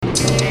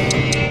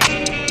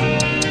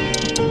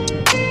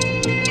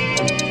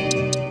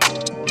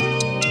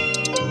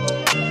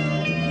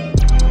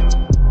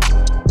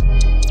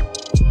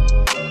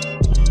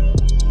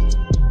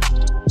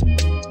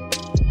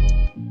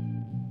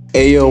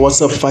Ayo,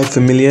 what's up, Fight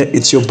Familiar?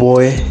 It's your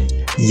boy,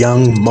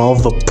 Young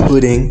Malva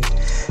Pudding.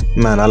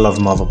 Man, I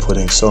love Malva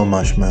Pudding so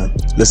much, man.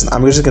 Listen,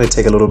 I'm just gonna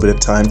take a little bit of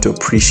time to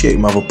appreciate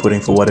Malva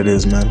Pudding for what it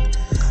is, man.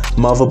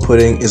 Malva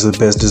Pudding is the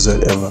best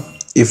dessert ever.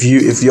 If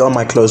you're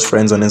my close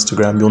friends on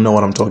Instagram, you'll know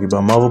what I'm talking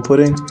about. Malva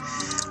Pudding,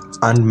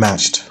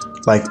 unmatched.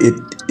 Like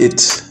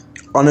it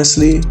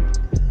honestly,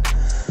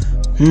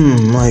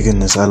 my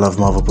goodness, I love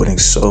Malva Pudding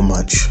so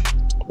much.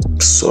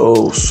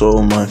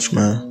 So much,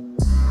 man.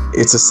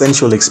 It's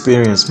essential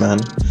experience, man.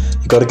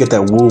 You gotta get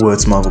that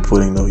Woolworths Malva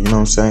Pudding though, you know what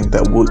I'm saying?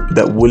 That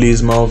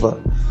Woolies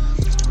Malva.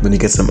 Then you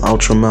get some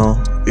Ultra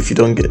Mal. If you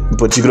don't get,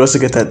 but you could also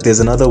get that. There's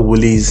another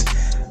Woolies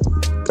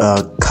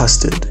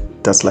custard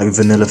that's like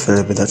vanilla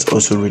flavor. That's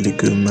also really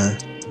good, man.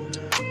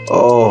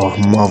 Oh,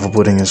 Malva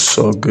Pudding is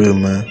so good,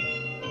 man.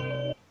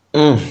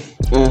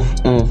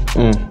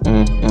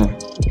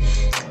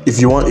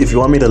 If you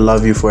want me to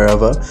love you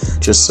forever,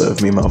 just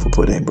serve me Malva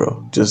Pudding,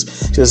 bro.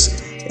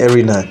 Just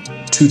every night.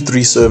 2,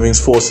 3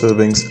 servings, 4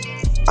 servings.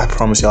 I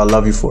promise you, I'll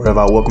love you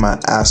forever. I'll work my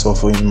ass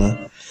off for you,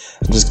 man.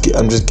 I'm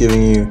just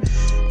giving you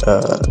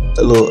a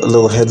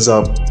little heads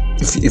up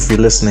if you're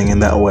listening in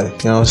that way.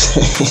 You know what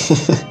I'm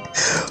saying?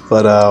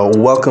 But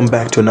welcome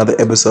back to another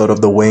episode of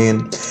The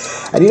Weigh-In.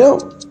 And you know,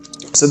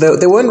 so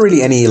there weren't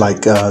really any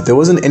there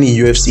wasn't any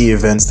UFC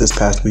events this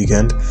past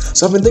weekend.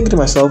 So I've been thinking to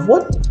myself,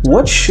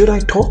 what should I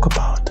talk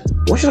about?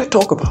 What should I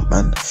talk about,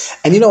 man?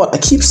 And you know what? I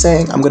keep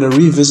saying I'm going to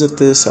revisit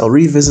this. I'll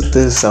revisit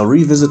this. I'll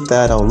revisit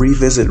that. I'll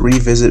revisit.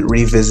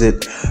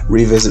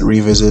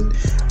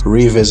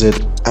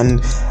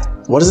 And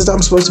what is it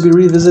I'm supposed to be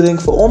revisiting?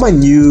 For all my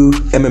new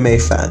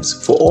MMA fans,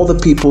 for all the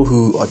people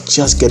who are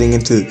just getting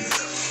into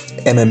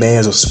MMA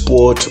as a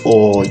sport,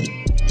 or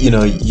you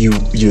know, you're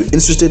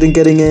interested in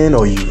getting in,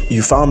 or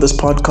you found this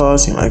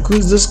podcast, you're like,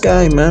 who's this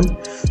guy, man?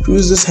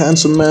 Who's this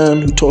handsome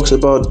man who talks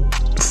about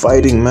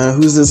fighting, man?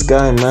 Who's this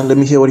guy, man? Let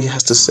me hear what he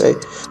has to say.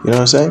 You know what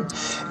I'm saying?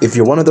 If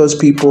you're one of those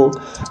people,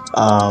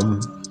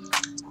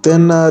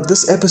 then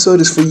this episode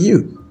is for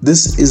you.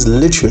 This is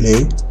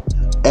literally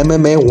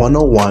MMA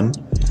 101.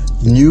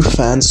 New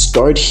fans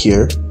start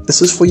here.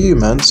 This is for you,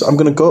 man. So I'm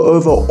gonna go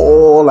over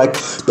all like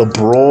the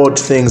broad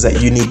things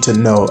that you need to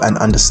know and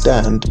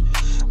understand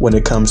when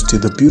it comes to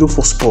the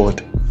beautiful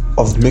sport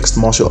of mixed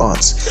martial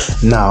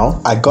arts. Now,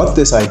 I got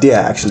this idea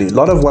actually. A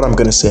lot of what I'm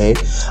gonna say,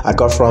 I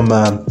got from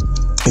a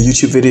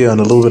YouTube video and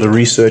a little bit of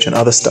research and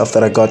other stuff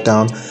that I got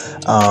down.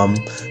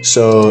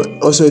 So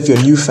also, if you're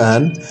a new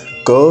fan,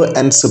 go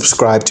and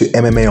subscribe to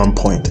MMA on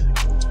Point.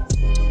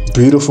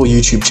 Beautiful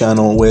YouTube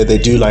channel where they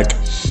do like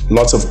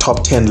lots of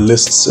top 10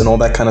 lists and all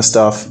that kind of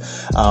stuff,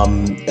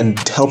 and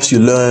helps you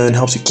learn,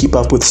 helps you keep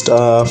up with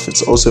stuff.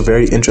 It's also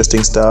very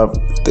interesting stuff.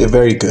 They're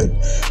very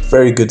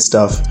good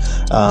stuff.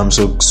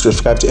 So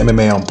subscribe to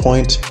MMA on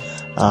Point.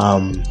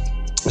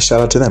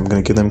 Shout out to them. I'm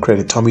gonna give them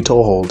credit. Tommy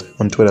Toehold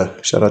on Twitter.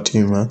 Shout out to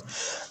you, man.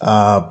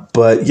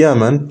 But yeah,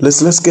 man,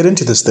 let's get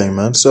into this thing,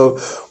 man. So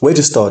where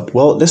to start?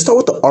 Well, let's start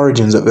with the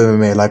origins of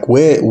MMA. Like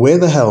where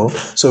the hell?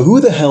 So who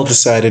the hell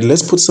decided,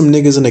 let's put some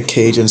niggas in a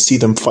cage and see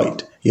them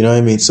fight? You know what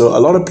I mean? So a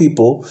lot of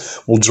people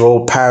will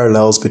draw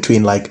parallels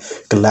between like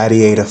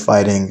gladiator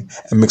fighting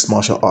and mixed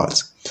martial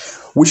arts,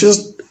 which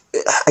is,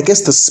 I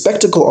guess, the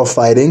spectacle of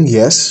fighting,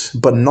 yes,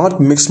 but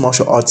not mixed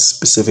martial arts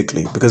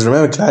specifically. Because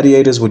remember,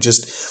 gladiators would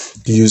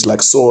just use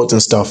like swords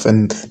and stuff,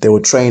 and they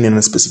would train in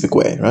a specific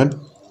way, right?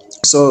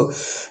 So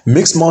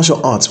mixed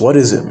martial arts, what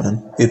is it,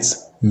 man? It's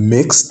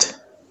mixed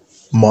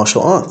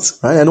martial arts,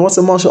 right? And what's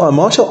a martial art?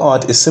 Martial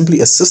art is simply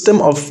a system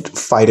of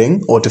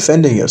fighting or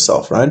defending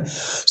yourself, right?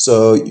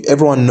 So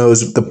everyone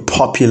knows the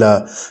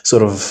popular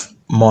sort of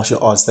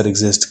martial arts that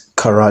exist: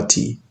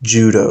 karate,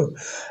 judo,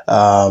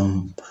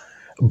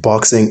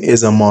 boxing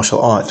is a martial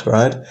art,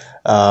 right?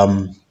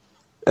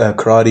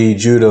 Karate,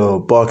 judo,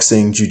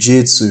 boxing,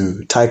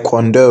 jiu-jitsu,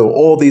 taekwondo,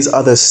 all these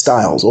other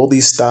styles,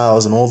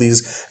 and all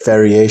these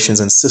variations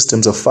and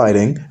systems of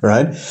fighting,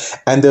 right?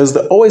 And there's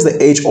always the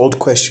age-old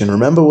question.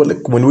 Remember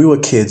when we were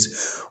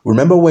kids,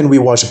 remember when we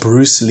watched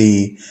Bruce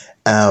Lee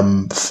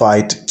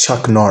fight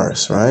Chuck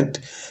Norris, right?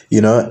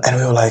 You know, and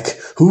we were like,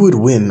 who would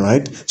win,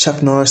 right?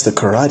 Chuck Norris, the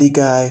karate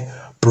guy,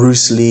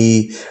 Bruce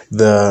Lee,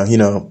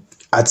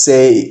 I'd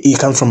say he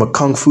comes from a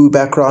kung fu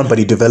background, but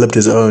he developed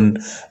his own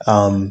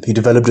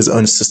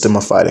system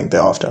of fighting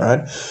thereafter,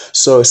 right?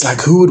 So it's like,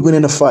 who would win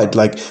in a fight?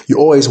 Like, you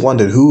always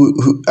wondered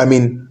who, I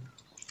mean,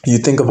 you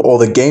think of all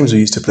the games we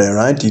used to play,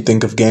 right? You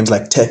think of games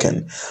like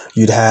Tekken.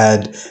 You'd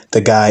had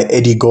the guy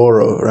Eddie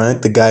Goro, right?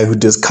 The guy who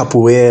does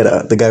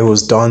capoeira, the guy who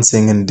was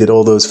dancing and did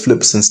all those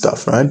flips and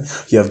stuff, right?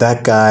 You have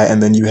that guy,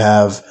 and then you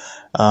have,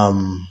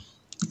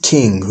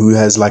 King, who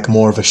has like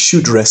more of a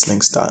shoot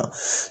wrestling style.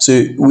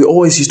 So we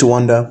always used to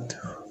wonder,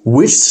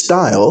 which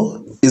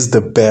style is the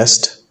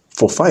best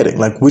for fighting?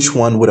 Like, which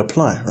one would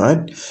apply,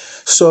 right?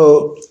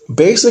 So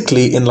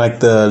basically in like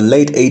the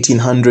late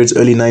 1800s,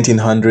 early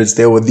 1900s,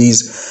 there were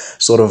these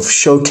sort of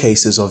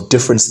showcases of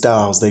different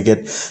styles. They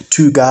get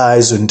 2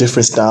 guys in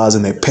different styles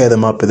and they pair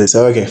them up and they say,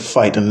 okay,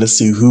 fight, and let's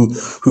see who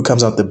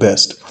comes out the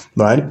best,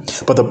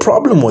 right? But the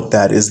problem with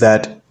that is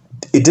that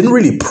it didn't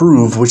really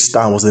prove which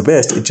style was the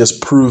best. It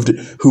just proved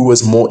who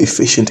was more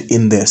efficient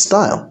in their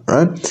style,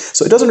 right?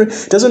 So it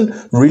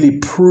doesn't really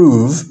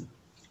prove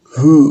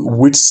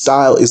which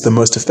style is the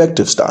most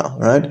effective style,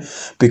 right?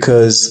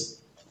 Because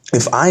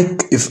if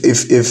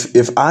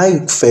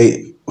I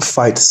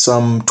fight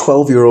some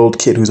 12-year-old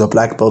kid who's a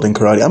black belt in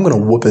karate, I'm gonna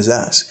whoop his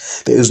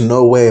ass. There is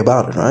no way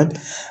about it, right?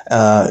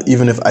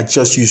 Even if I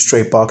just use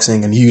straight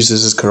boxing and he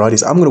uses his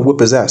karate, I'm gonna whoop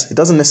his ass. It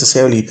doesn't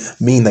necessarily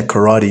mean that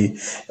karate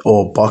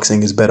or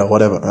boxing is better,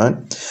 whatever, right?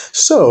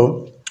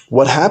 So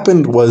what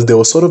happened was there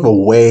was sort of a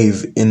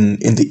wave in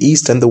the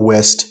East and the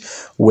West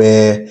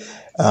where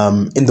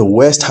in the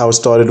West, how it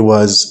started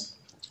was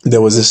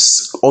there was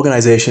this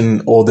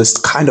organization or this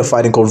kind of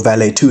fighting called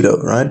Vale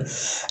Tudo, right?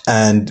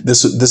 And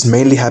this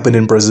mainly happened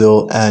in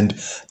Brazil, and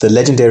the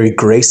legendary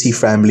Gracie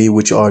family,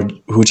 which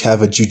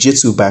have a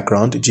jiu-jitsu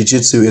background.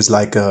 Jiu-jitsu is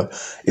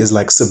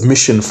like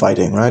submission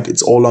fighting, right?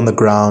 It's all on the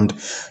ground.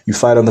 You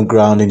fight on the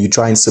ground and you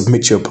try and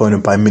submit your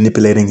opponent by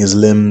manipulating his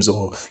limbs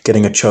or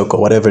getting a choke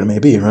or whatever it may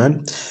be,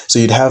 right? So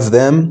you'd have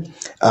them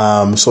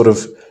sort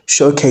of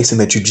showcasing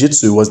that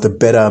jiu-jitsu was the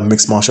better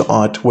mixed martial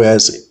art,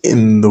 whereas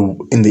in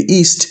the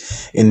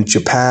East, in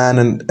Japan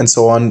and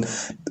so on,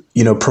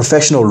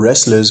 professional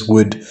wrestlers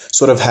would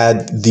sort of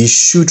had these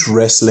shoot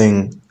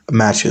wrestling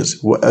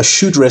matches.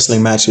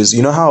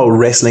 You know how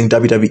wrestling,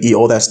 WWE,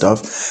 all that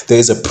stuff, there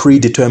is a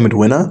predetermined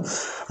winner,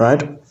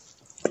 right?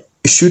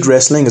 Shoot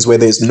wrestling is where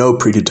there's no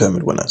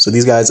predetermined winner. So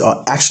these guys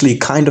are actually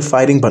kind of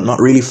fighting, but not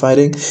really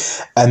fighting,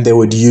 and they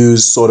would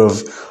use sort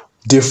of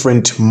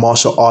different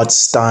martial arts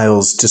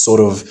styles to sort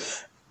of,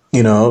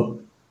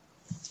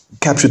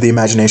 capture the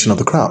imagination of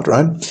the crowd,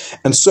 right?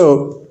 And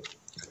so,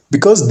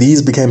 because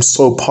these became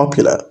so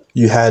popular,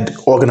 you had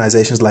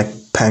organizations like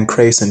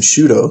Pancrase and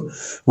Shudo,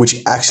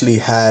 which actually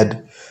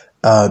had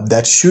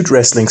that shoot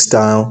wrestling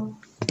style,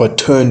 but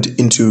turned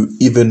into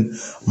even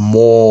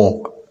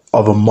more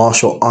of a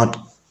martial art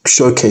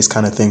showcase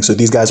kind of thing. So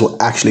these guys were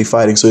actually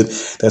fighting. So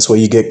that's where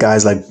you get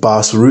guys like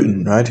Bas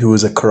Rutten, right, who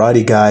was a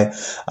karate guy,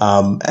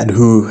 and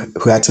who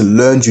had to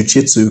learn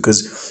jiu-jitsu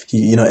because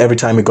he, every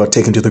time he got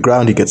taken to the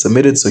ground, he gets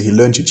submitted. So he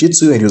learned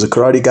jiu-jitsu and he was a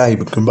karate guy. He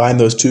would combine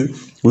those two.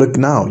 Look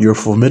now, you're a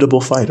formidable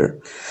fighter.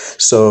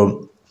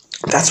 So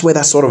that's where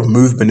that sort of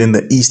movement in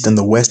the East and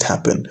the West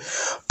happened.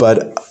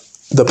 But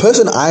the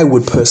person I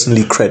would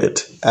personally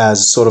credit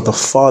as sort of the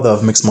father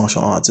of mixed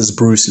martial arts is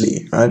Bruce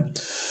Lee, right?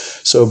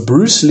 So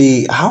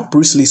how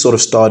Bruce Lee sort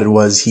of started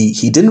was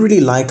he didn't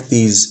really like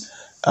these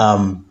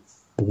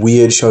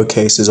weird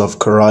showcases of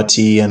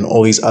karate and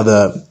all these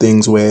other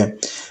things where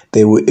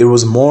it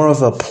was more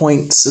of a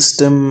point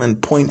system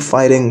and point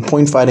fighting.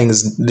 Point fighting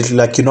is literally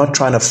like you're not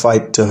trying to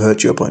fight to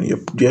hurt your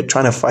opponent. You're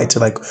trying to fight to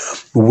like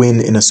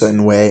win in a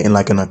certain way, in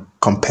a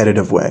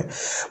competitive way.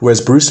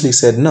 Whereas Bruce Lee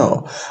said,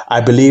 no, I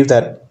believe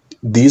that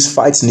these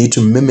fights need to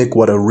mimic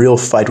what a real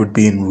fight would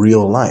be in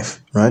real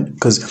life, right?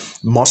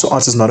 Because martial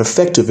arts is not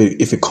effective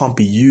if it can't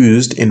be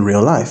used in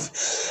real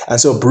life. And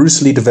so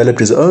Bruce Lee developed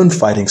his own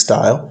fighting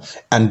style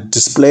and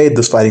displayed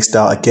this fighting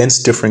style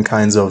against different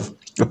kinds of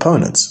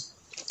opponents,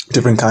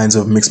 different kinds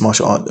of mixed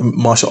martial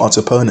arts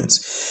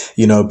opponents.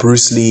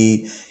 Bruce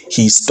Lee,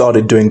 he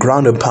started doing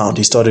ground and pound.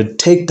 He started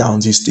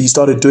takedowns. He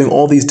started doing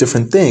all these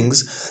different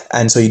things.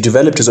 And so he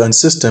developed his own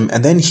system.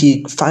 And then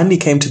he finally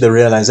came to the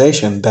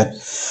realization that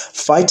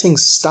fighting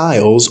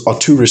styles are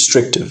too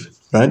restrictive,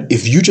 right?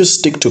 If you just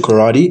stick to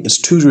karate, it's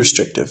too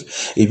restrictive.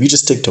 If you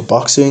just stick to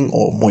boxing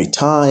or Muay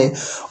Thai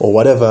or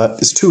whatever,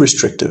 it's too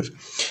restrictive.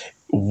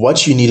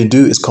 What you need to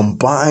do is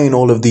combine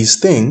all of these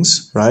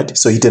things, right?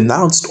 So he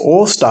denounced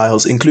all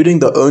styles, including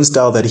the own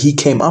style that he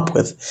came up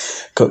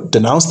with,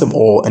 denounced them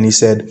all. And he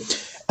said,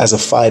 as a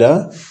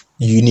fighter,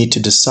 you need to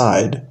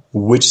decide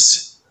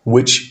which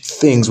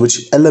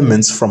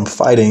elements from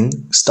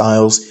fighting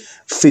styles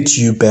fit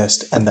you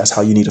best, and that's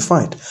how you need to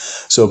fight.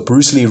 So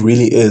Bruce Lee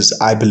really is,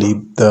 I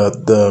believe,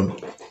 the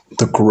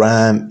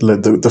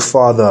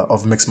father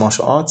of mixed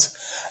martial arts.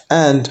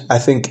 And I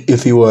think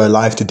if he were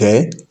alive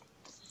today,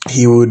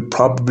 he would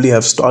probably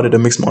have started a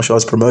mixed martial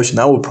arts promotion.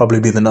 That would probably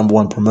be the number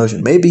one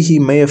promotion. Maybe he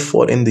may have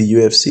fought in the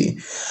UFC.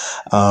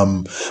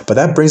 But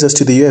that brings us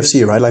to the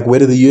UFC, right? Like, where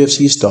did the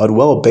UFC start?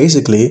 Well,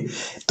 basically,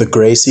 the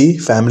Gracie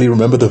family,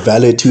 remember the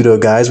Vale Tudo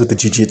guys with the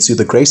jiu-jitsu,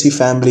 the Gracie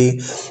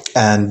family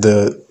and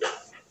the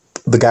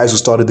guys who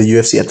started the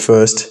UFC at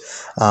first,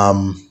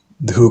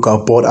 who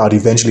got bought out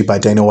eventually by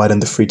Dana White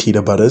and the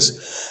Fertitta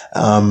brothers.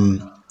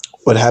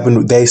 What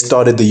happened, they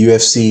started the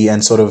UFC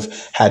and sort of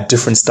had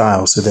different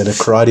styles. So they had a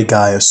karate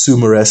guy, a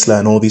sumo wrestler,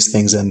 and all these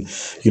things. And,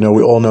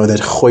 we all know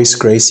that Royce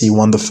Gracie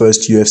won the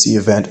first UFC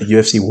event,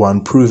 UFC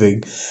 1,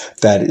 proving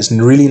that it's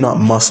really not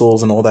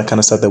muscles and all that kind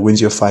of stuff that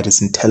wins your fight.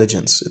 It's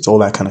intelligence. It's all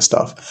that kind of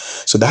stuff.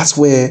 So that's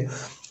where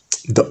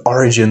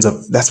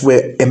that's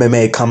where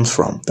MMA comes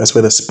from. That's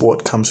where the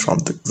sport comes from.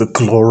 The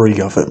glory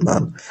of it,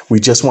 man. We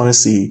just want to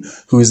see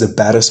who is the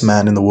baddest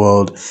man in the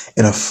world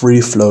in a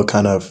free flow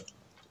kind of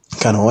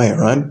way,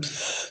 right?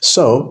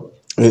 So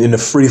in a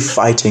free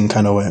fighting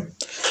kind of way.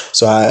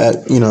 So I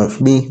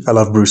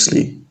love Bruce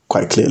Lee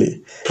quite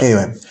clearly.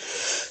 Anyway,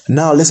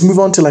 Now let's move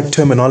on to like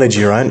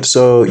terminology, right?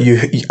 So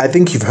I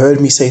think you've heard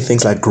me say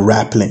things like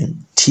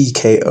grappling,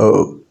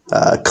 TKO,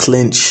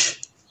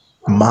 clinch,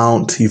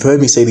 mount. You've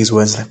heard me say these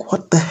words like,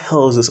 what the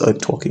hell is this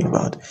talking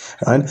about,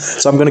 right?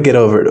 So I'm going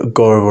to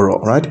go over it,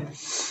 right?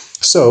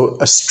 So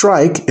a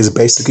strike is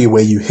basically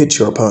where you hit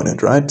your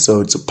opponent, right?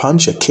 So it's a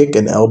punch, a kick,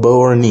 an elbow,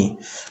 or a knee.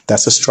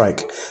 That's a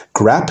strike.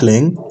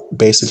 Grappling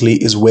basically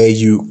is where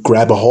you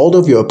grab a hold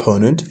of your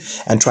opponent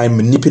and try and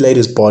manipulate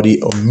his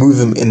body or move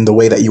him in the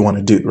way that you want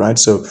to do, right?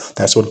 So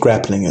that's what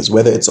grappling is,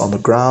 whether it's on the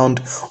ground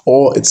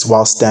or it's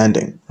while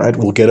standing, right?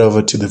 We'll get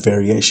over to the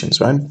variations,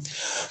 right?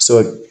 So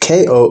a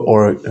KO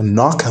or a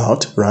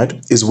knockout, right,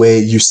 is where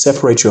you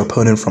separate your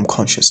opponent from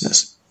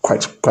consciousness.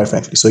 Quite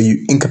frankly. So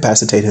you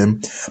incapacitate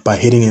him by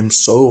hitting him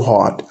so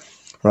hard,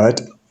 right?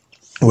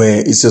 Where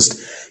it's just,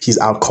 he's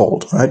out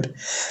cold, right?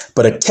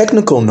 But a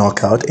technical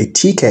knockout, a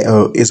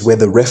TKO, is where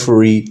the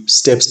referee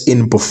steps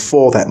in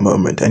before that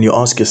moment. And you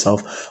ask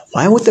yourself,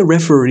 why would the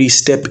referee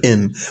step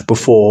in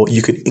before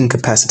you could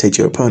incapacitate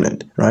your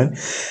opponent, right?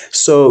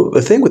 So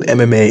the thing with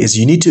MMA is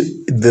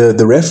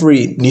the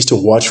referee needs to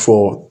watch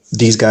for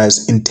these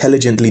guys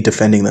intelligently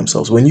defending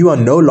themselves. When you are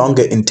no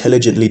longer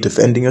intelligently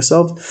defending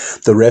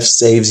yourself, the ref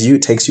saves you,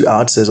 takes you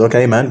out, says,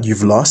 okay, man,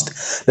 you've lost.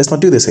 Let's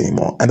not do this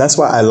anymore. And that's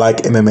why I like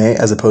MMA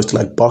as opposed to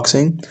like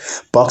boxing.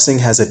 Boxing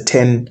has a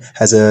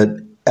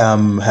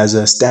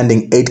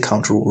standing 8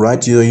 count rule,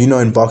 right? You know,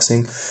 in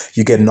boxing,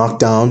 you get knocked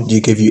down,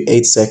 you give you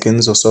 8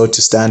 seconds or so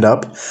to stand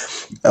up,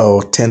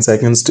 or 10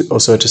 seconds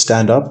or so to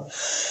stand up.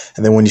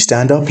 And then when you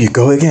stand up, you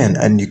go again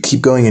and you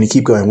keep going and you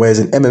keep going. Whereas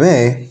in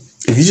MMA,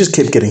 if you just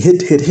keep getting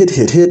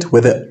hit,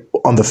 whether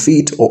on the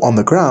feet or on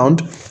the ground,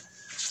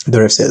 the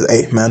ref says,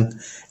 hey, man,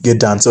 you're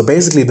done. So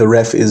basically the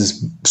ref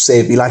is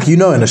saving, like, you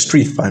know, in a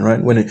street fight,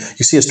 right? When you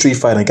see a street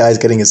fight and a guy's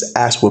getting his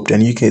ass whooped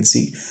and you can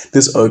see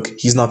this oak,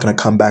 he's not going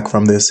to come back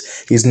from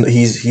this.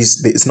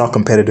 It's not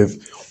competitive.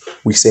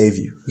 We save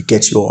you. We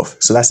get you off.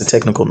 So that's a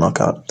technical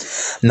knockout.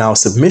 Now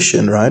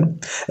submission, right?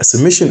 A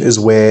submission is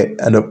where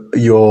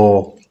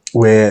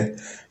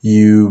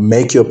you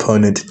make your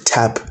opponent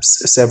tap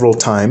several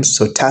times.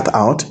 So tap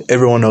out,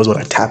 everyone knows what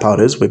a tap out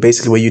is.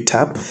 Basically where you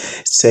tap,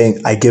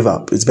 saying, I give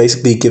up. It's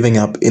basically giving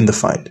up in the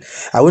fight.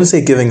 I wouldn't say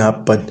giving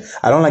up, but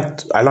I don't like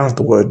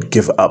the word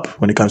give up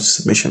when it comes to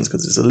submissions,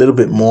 because it's a little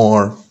bit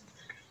more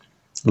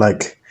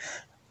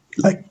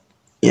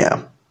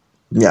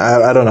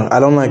I don't know. I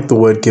don't like the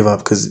word give up,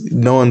 because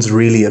no one's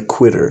really a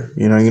quitter.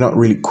 You know, you're not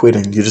really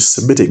quitting. You're just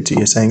submitting to.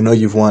 You're saying, no,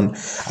 you've won.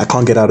 I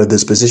can't get out of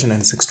this position,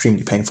 and it's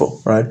extremely painful,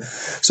 right?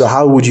 So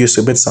how would you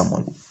submit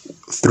someone?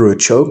 Through a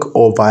choke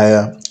or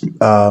via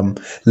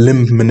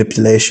limb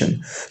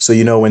manipulation. So,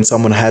 you know, when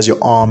someone has your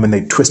arm and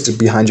they twist it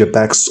behind your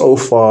back so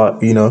far,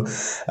 you know,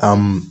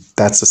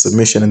 that's a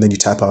submission, and then you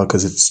tap out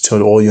because it's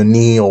to all your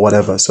knee or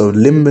whatever. So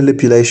limb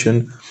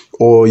manipulation,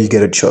 or you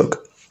get a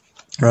choke.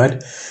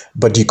 Right?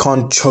 But you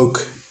can't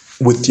choke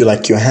with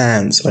your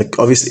hands. Like,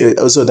 obviously,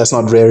 also that's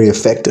not very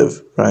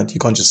effective, right? You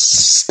can't just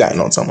stand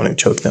on someone and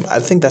choke them. I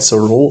think that's a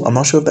rule. I'm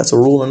not sure if that's a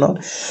rule or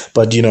not,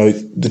 but you know,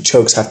 the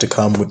chokes have to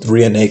come with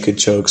rear naked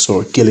chokes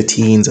or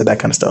guillotines or that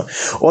kind of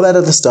stuff. All that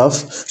other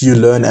stuff you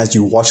learn as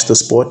you watch the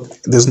sport.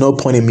 There's no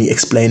point in me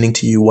explaining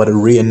to you what a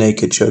rear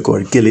naked choke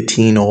or a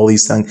guillotine or all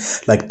these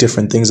things, like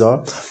different things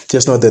are.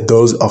 Just know that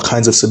those are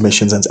kinds of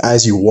submissions, and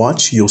as you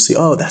watch, you'll see,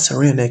 oh, that's a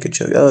rear naked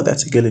choke. Oh,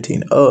 that's a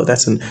guillotine. Oh,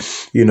 that's an,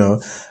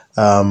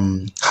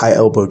 high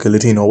elbow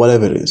guillotine or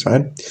whatever it is,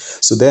 right?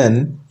 So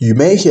then you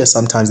may hear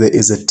sometimes there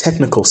is a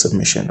technical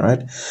submission,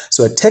 right?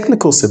 So a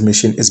technical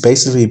submission is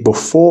basically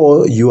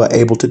before you are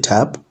able to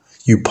tap,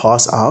 you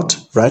pass out,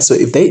 right? So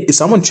if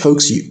someone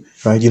chokes you,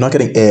 right, you're not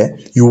getting air,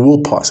 you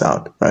will pass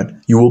out, right?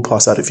 You will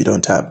pass out if you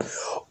don't tap.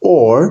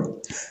 Or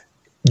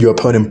your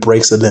opponent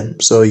breaks a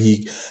limb. So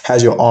he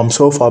has your arm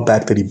so far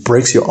back that he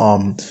breaks your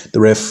arm. The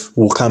ref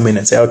will come in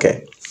and say,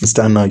 okay, it's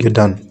done now. You're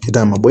done. You're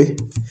done, my boy.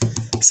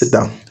 Sit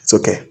down. It's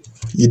okay.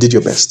 You did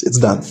your best. It's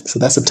done. So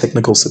that's a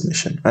technical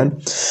submission, right?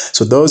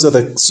 So those are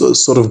the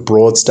sort of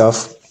broad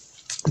stuff.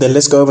 Then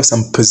let's go over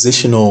some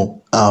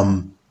positional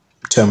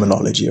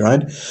terminology,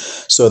 right?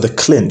 So the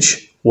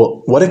clinch.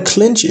 Well, what a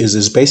clinch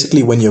is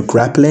basically when you're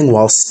grappling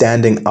while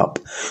standing up.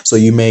 So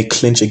you may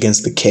clinch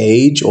against the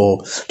cage,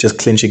 or just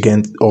clinch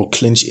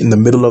clinch in the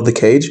middle of the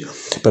cage.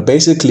 But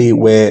basically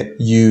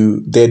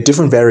there are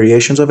different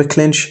variations of a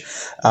clinch.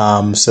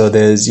 So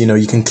there's,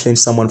 you can clinch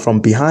someone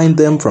from behind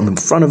them, from in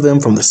front of them,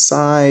 from the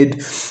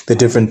side. The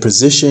different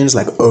positions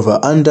like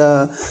over,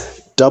 under,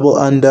 double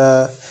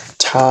under,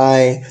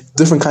 tie,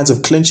 different kinds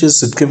of clinches,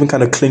 different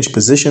kind of clinch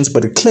positions.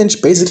 But a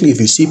clinch, basically, if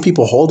you see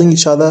people holding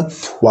each other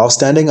while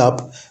standing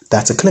up,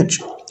 that's a clinch,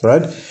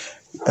 right?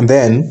 And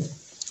then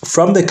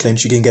from the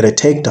clinch, you can get a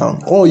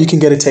takedown, or you can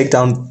get a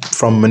takedown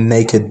from a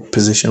naked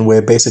position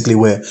where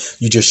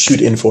you just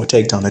shoot in for a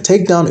takedown. A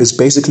takedown is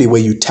basically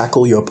where you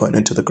tackle your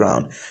opponent to the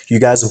ground. You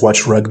guys have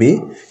watched rugby.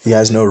 You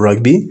guys know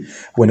rugby.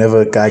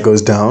 Whenever a guy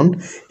goes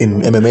down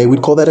in MMA,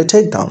 we'd call that a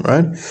takedown,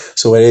 right?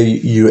 So where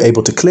you're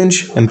able to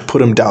clinch and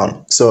put him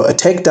down. So a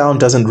takedown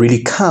doesn't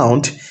really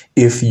count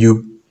if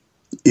you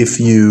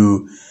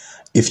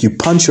if you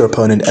punch your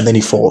opponent and then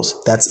he falls,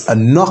 that's a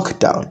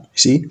knockdown.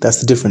 See,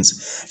 that's the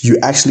difference. You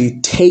actually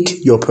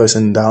take your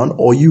person down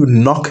or you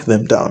knock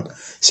them down.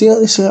 See how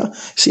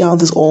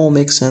this all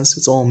makes sense?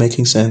 It's all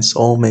making sense,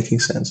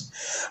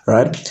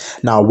 right?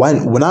 Now,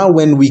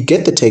 when we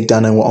get the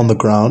takedown and we're on the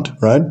ground,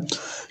 right,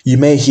 you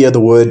may hear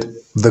the word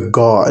the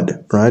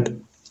guard, right?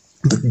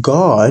 The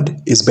guard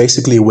is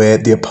basically where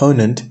the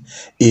opponent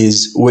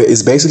is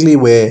basically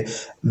where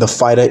the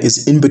fighter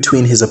is in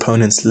between his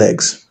opponent's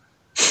legs.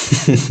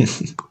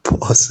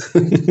 Pause.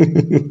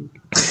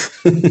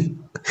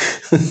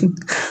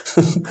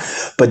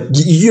 But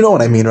you know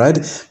what I mean, right?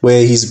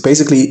 Where he's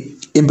basically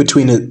in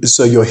between it,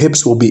 so your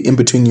hips will be in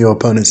between your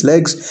opponent's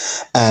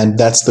legs, and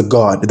that's the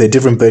guard. There are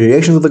different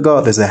variations of the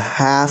guard. There's a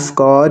half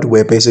guard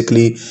where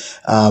basically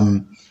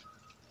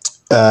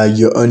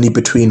you're only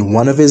between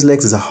one of his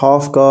legs. There's a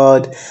half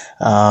guard,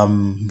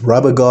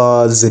 rubber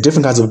guards. There are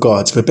different kinds of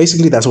guards, but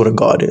basically that's what a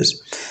guard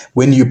is.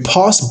 When you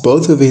pass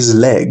both of his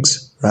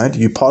legs, right?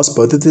 You pass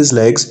both of his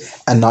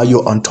legs, and now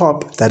you're on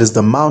top. That is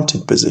the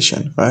mounted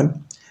position, right?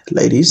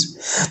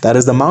 Ladies, that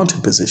is the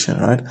mounted position,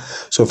 right?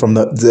 So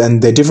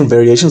and there are different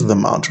variations of the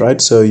mount,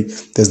 right? So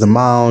there's the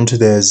mount,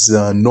 there's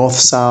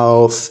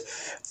north-south,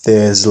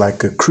 there's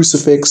like a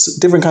crucifix,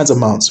 different kinds of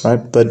mounts,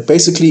 right? But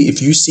basically,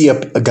 if you see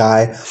a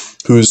guy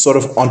who's sort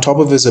of on top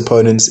of his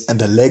opponents and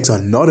the legs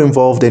are not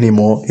involved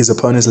anymore, his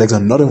opponent's legs are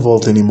not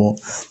involved anymore,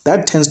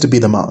 that tends to be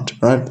the mount,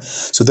 right?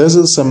 So those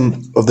are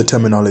some of the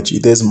terminology.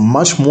 There's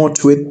much more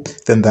to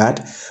it than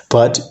that.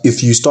 But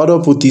if you start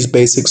off with these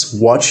basics,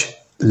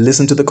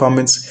 listen to the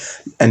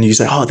comments, and you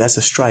say, oh, that's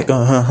a strike.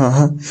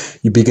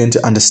 You begin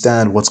to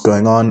understand what's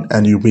going on,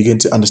 and you begin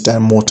to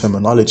understand more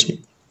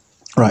terminology.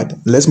 Right.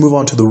 Let's move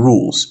on to the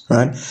rules,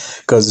 right?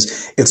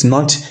 Because it's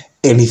not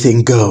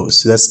anything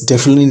goes. That's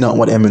definitely not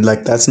what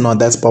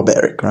that's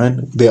barbaric, right?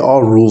 There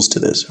are rules to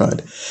this, right?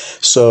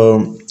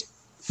 So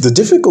the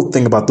difficult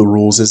thing about the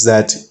rules is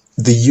that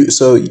you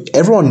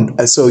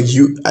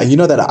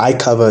know that I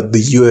cover the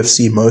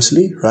UFC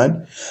mostly, right?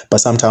 But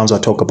sometimes I'll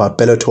talk about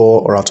Bellator,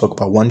 or I'll talk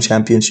about One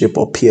Championship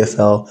or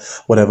PFL,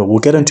 whatever. We'll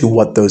get into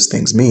what those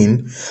things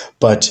mean,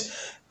 but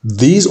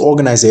these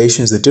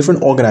organizations, the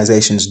different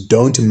organizations,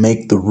 don't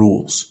make the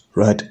rules,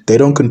 right? They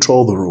don't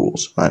control the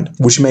rules, right?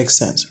 Which makes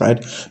sense,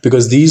 right?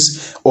 Because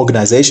these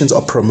organizations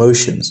are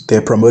promotions. They're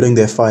promoting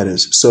their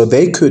fighters. So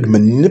they could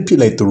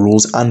manipulate the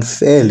rules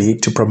unfairly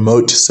to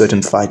promote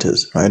certain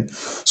fighters, right?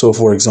 So,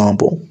 for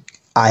example,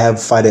 I have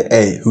fighter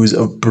A, who's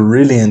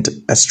brilliant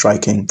at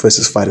striking,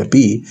 versus fighter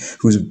B,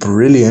 who's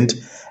brilliant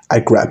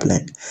at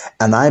grappling.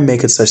 And I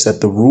make it such that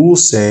the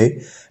rules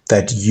say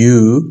that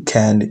you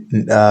can't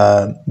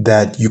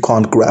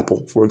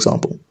grapple, for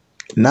example.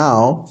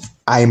 Now,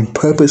 I'm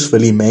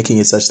purposefully making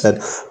it such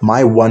that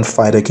my one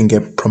fighter can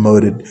get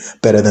promoted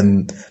better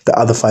than the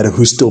other fighter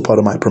who's still part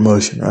of my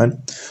promotion, right?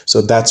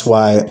 So that's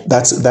why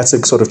that's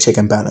a sort of check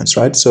and balance,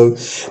 right? So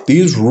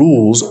these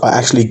rules are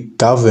actually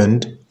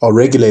governed or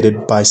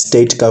regulated by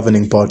state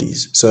governing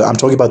bodies. So I'm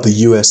talking about the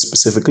US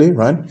specifically,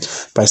 right?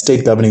 By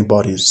state governing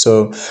bodies.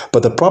 So,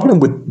 but the problem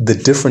with the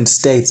different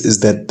states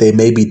is that there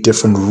may be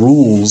different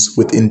rules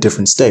within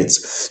different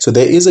states. So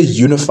there is a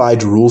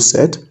unified rule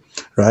set,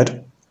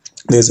 right?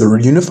 There's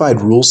a unified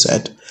rule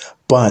set,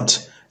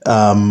 but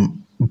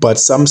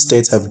some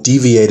states have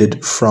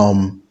deviated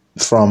from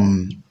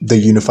the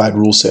unified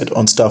rule set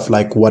on stuff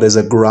like what is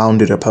a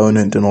grounded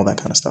opponent and all that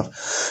kind of stuff.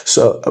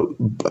 So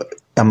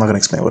I'm not going to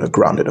explain what a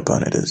grounded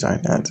opponent is,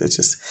 right? It's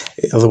just,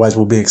 otherwise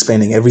we'll be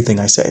explaining everything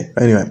I say.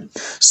 Anyway,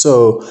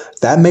 so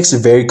that makes it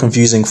very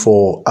confusing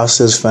for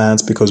us as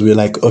fans, because we're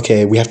like,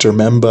 okay, we have to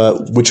remember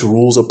which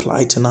rules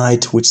apply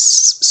tonight, which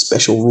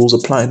special rules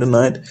apply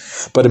tonight.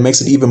 But it makes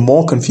it even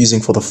more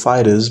confusing for the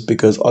fighters,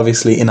 because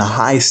obviously in a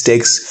high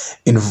stakes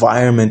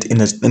environment, in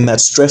that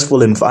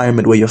stressful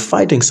environment where you're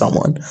fighting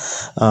someone,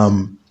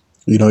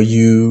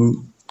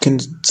 you can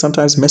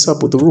sometimes mess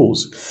up with the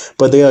rules,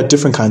 but there are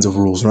different kinds of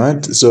rules,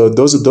 right? So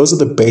those are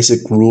the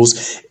basic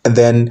rules. And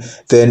then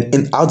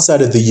in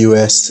outside of the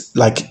US,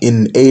 like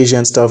in Asia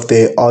and stuff,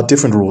 there are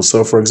different rules.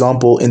 So for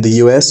example, in the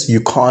US,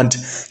 you can't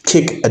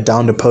kick a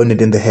downed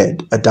opponent in the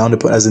head. A downed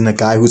opponent, as in a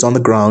guy who's on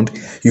the ground,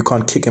 you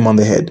can't kick him on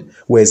the head.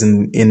 Whereas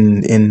in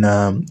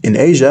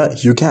Asia,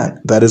 you can.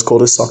 That is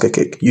called a soccer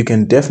kick. You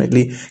can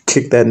definitely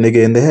kick that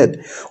nigga in the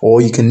head, or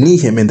you can knee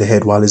him in the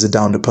head while he's a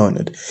downed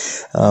opponent.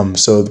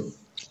 So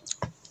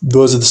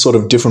those are the sort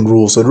of different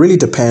rules. So it really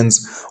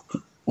depends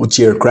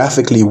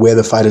geographically where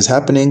the fight is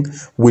happening,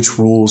 which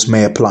rules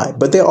may apply.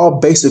 But there are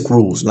basic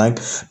rules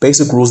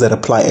that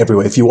apply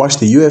everywhere. If you watch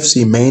the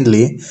UFC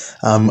mainly,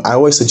 I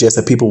always suggest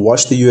that people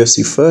watch the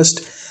UFC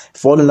first,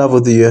 fall in love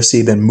with the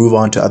UFC, then move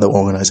on to other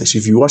organizations.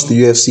 If you watch the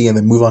UFC and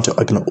then move on to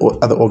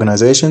other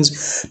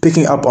organizations,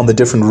 picking up on the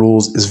different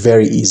rules is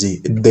very easy.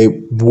 They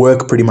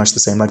work pretty much the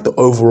same. Like the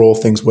overall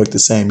things work the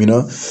same,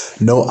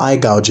 no eye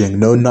gouging,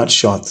 no nut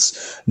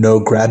shots, no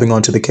grabbing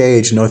onto the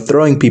cage, no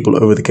throwing people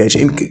over the cage.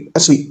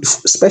 Actually,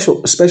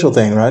 special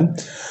thing, right?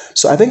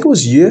 So I think it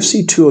was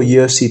UFC 2 or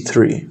UFC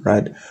 3,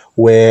 right?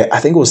 Where I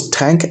think it was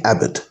Tank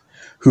Abbott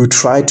who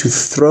tried to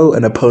throw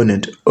an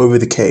opponent over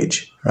the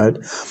cage, right?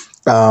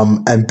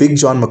 And Big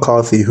John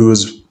McCarthy, who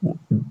was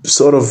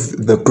sort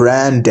of the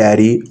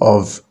granddaddy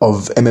of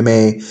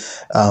MMA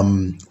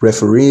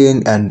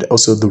refereeing and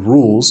also the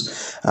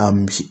rules,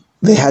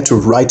 they had to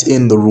write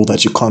in the rule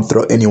that you can't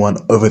throw anyone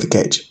over the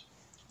cage.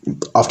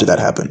 After that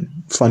happened,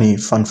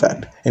 fun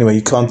fact. Anyway,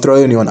 you can't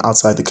throw anyone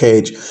outside the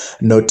cage.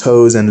 No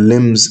toes and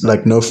limbs,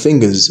 like no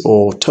fingers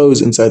or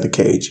toes inside the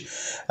cage.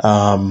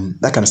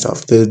 That kind of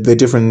stuff. They're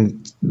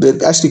different.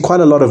 There's actually quite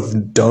a lot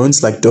of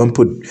don'ts, like don't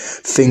put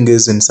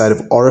fingers inside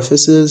of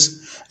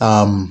orifices.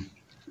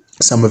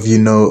 Some of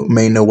you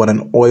may know what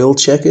an oil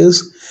check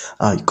is.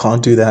 You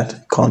can't do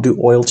that. Can't do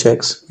oil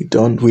checks. We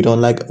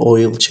don't like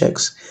oil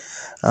checks.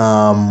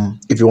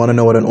 If you want to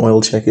know what an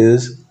oil check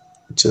is,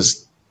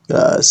 just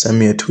send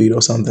me a tweet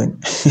or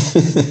something.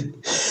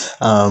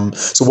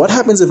 So what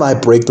happens if I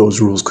break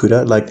those rules,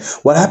 Kuda? Like,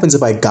 what happens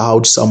if I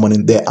gouge someone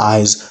in their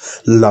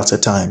eyes lots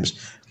of times,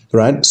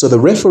 right? So the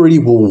referee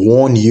will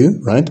warn you,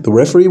 right? The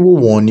referee will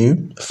warn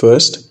you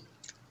first,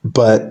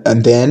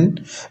 and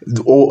then,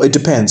 or it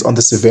depends on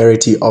the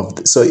severity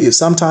of. So if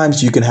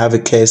sometimes you can have a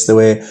case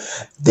where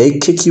they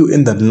kick you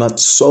in the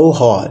nuts so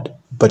hard,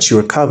 but you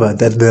recover,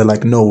 that they're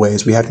like, no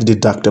ways, we have to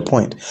deduct a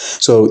point.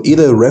 So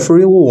either the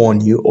referee will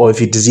warn you, or if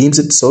he deems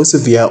it so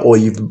severe, or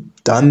you've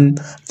done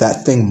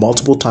that thing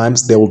multiple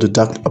times, they will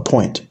deduct a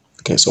point.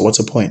 Okay, so what's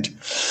a point?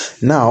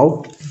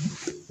 Now,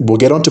 we'll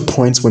get onto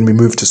points when we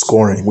move to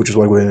scoring, which is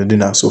what we're going to do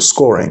now. So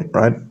scoring,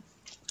 right?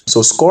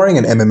 So scoring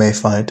an MMA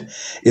fight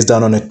is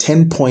done on a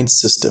 10-point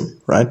system,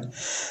 right?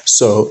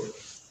 So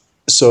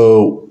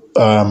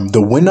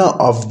the winner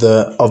of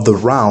the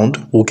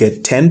round will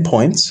get 10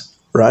 points,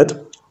 right?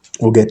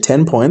 Will get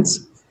 10 points,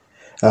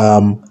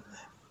 and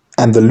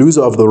the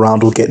loser of the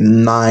round will get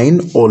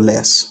 9 or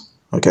less.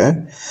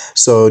 Okay,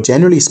 so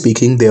generally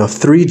speaking, there are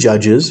 3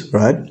 judges,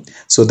 right?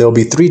 So there'll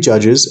be 3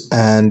 judges,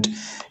 and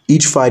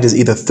each fight is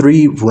either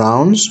 3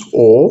 rounds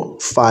or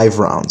 5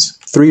 rounds.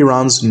 3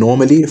 rounds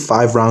normally,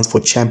 5 rounds for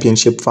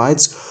championship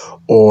fights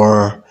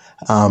or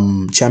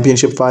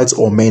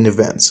main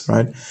events,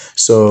 right?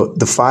 So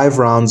the 5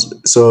 rounds,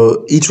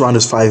 so each round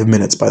is 5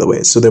 minutes, by the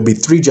way. So there'll be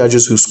 3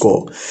 judges who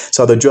score.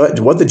 So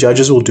what the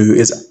judges will do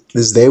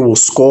is they will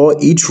score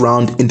each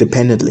round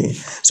independently.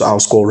 So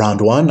I'll score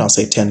round 1, I'll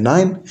say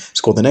 10-9,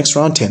 score the next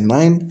round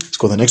 10-9,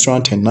 score the next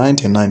round 10-9,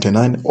 10-9,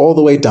 10-9, all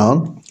the way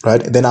down,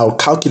 right? Then I'll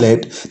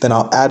calculate, then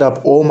I'll add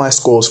up all my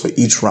scores for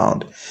each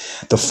round.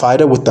 The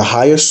fighter with the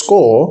highest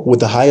score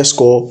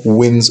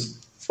wins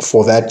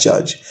for that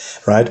judge,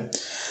 right?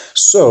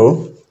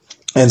 So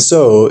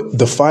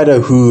the fighter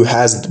who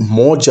has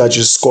more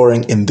judges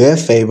scoring in their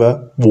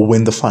favor will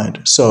win the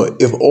fight. So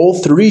if all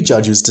 3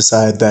 judges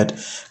decide that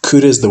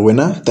Kuda is the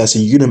winner, that's a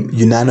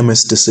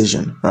unanimous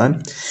decision, right?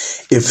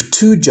 If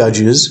 2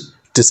 judges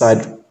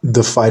decide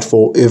the fight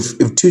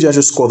if 2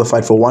 judges score the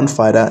fight for one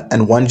fighter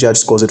and 1 judge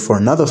scores it for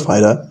another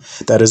fighter,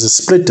 that is a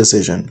split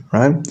decision,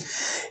 right?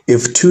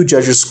 If 2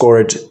 judges score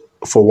it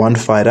for one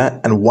fighter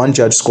and 1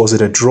 judge scores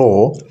it a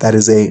draw, that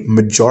is a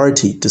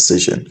majority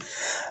decision.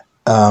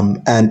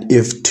 And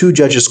if 2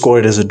 judges score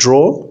it as a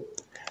draw,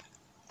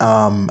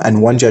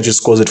 and 1 judge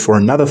scores it for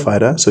another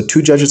fighter, so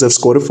 2 judges have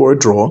scored it for a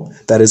draw,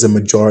 that is a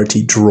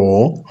majority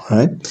draw,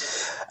 right?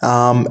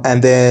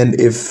 And then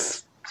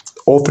if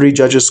all 3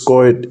 judges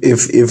score it,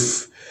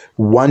 if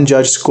one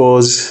judge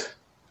scores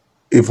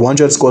it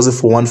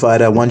for one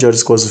fighter, 1 judge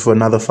scores it for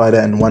another fighter,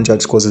 and 1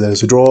 judge scores it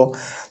as a draw,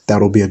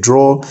 that'll be a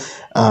draw.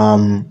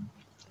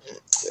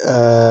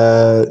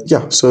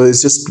 So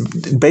it's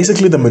just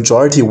basically the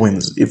majority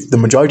wins. If the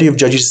majority of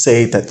judges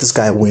say that this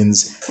guy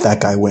wins,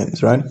 that guy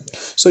wins, right?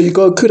 So you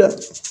go,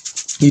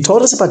 Kuda, you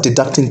told us about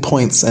deducting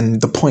points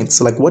and the points.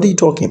 So like, what are you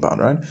talking about,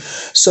 right?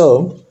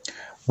 So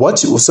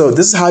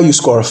this is how you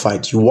score a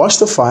fight. You watch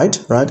the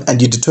fight, right?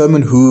 And you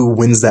determine who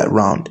wins that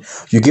round.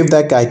 You give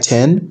that guy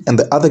 10 and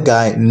the other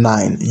guy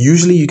 9.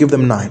 Usually you give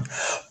them 9.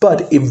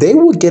 But if they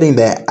were getting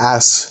their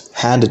ass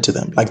handed to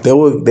them, like they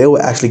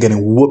were actually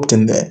getting whooped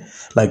in there,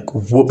 like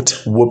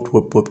whooped,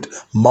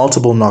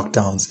 multiple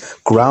knockdowns,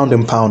 ground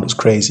and pound is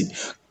crazy,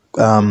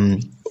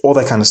 all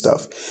that kind of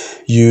stuff.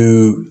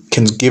 You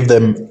can give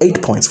them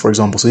 8 points, for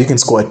example. So you can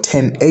score a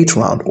 10-8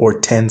 round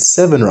or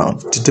 10-7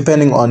 round,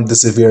 depending on the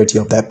severity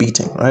of that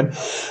beating, right?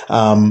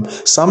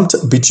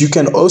 But you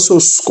can also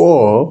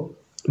score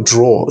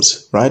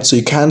draws, right? So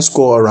you can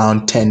score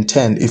around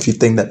 10-10 if you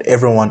think that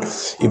if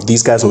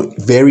these guys were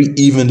very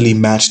evenly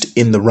matched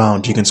in the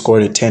round, you can score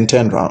it a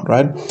 10-10 round,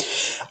 right?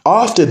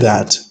 After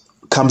that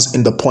comes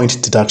in the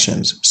point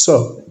deductions.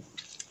 So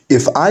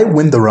if I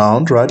win the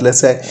round, right, let's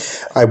say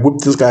I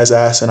whoop this guy's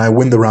ass and I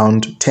win the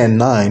round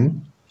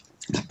 10-9,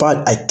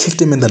 but I kicked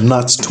him in the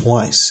nuts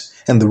twice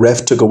and the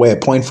ref took away a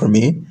point from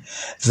me,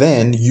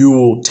 then you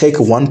will take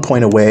 1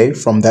 point away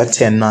from that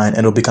 10-9 and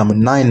it'll become a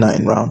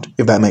 9-9 round,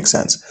 if that makes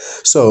sense.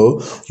 So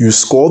you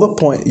score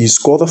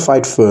the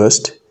fight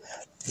first,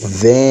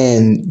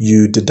 then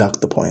you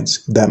deduct the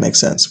points, if that makes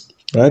sense,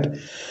 right?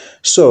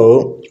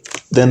 So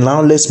then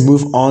now let's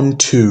move on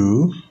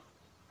to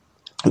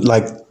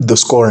like the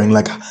scoring,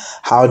 like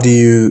how do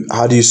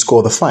you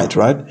score the fight,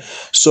 right?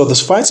 So the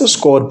fights are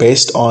scored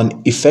based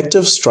on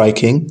effective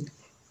striking,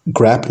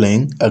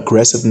 grappling,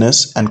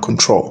 aggressiveness, and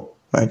control,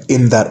 right?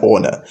 In that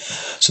order.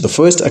 So the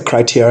first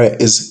criteria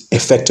is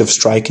effective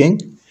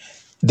striking,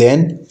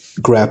 then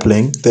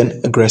grappling, then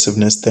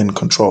aggressiveness, then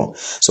control.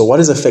 So what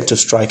is effective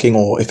striking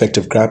or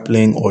effective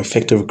grappling or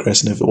effective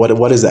aggressiveness?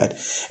 What is that?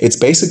 It's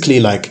basically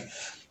like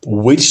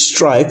which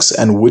strikes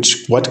and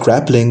what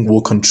grappling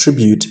will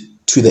contribute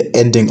to the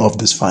ending of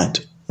this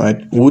fight,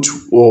 right? Which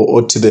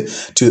or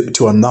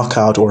to a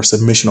knockout or a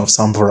submission of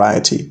some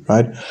variety,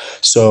 right?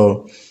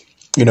 So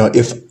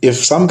if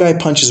some guy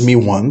punches me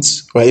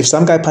once, or if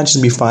some guy punches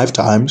me 5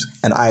 times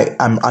and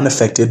I'm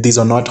unaffected, these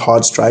are not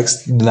hard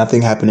strikes,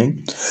 nothing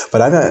happening.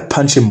 But I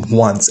punch him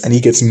once and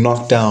he gets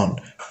knocked down,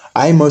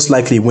 I most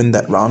likely win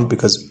that round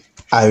because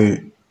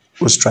I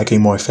was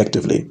striking more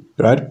effectively,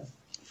 right?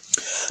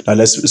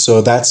 Now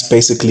so that's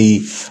basically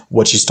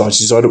what you start.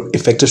 You start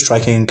effective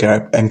striking and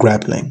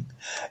grappling.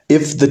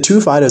 If the two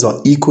fighters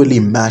are equally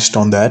matched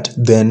on that,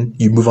 then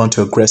you move on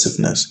to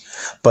aggressiveness.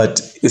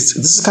 But this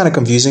is kind of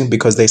confusing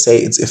because they say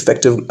it's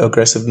effective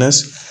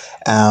aggressiveness,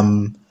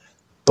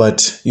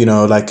 but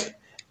like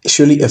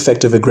surely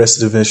effective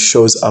aggressiveness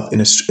shows up in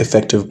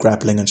effective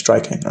grappling and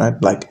striking,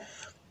 right? Like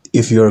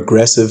if you're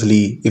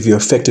effectively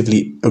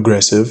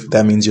aggressive,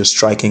 that means you're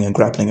striking and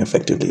grappling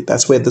effectively.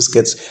 That's where this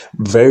gets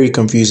very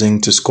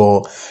confusing to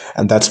score.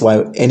 And that's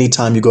why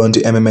anytime you go into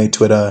MMA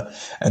Twitter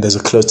and there's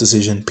a close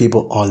decision,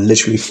 people are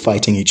literally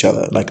fighting each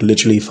other, calling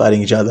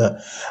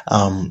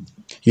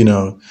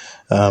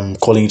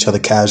each other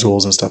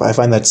casuals and stuff. I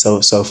find that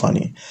so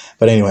funny.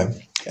 But anyway,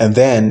 and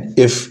then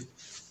if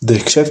the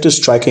effective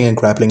striking and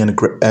grappling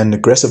and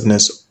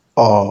aggressiveness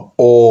are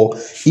all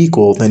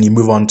equal, then you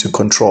move on to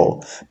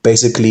control.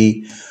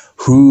 Basically,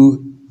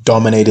 who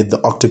dominated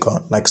the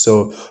octagon? Like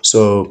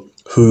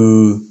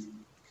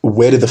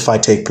where did the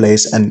fight take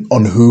place, and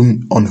on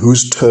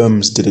whose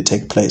terms did it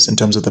take place in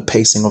terms of the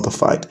pacing of the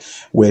fight?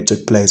 Where it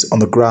took place, on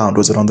the ground,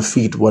 was it on the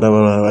feet,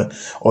 whatever,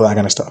 all that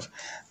kind of stuff.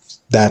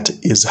 That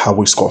is how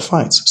we score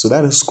fights. So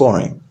that is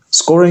scoring.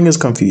 Scoring is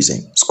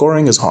confusing.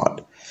 Scoring is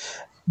hard.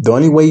 The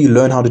only way you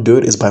learn how to do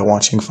it is by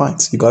watching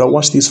fights. You gotta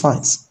watch these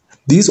fights.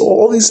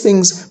 All these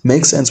things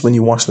make sense when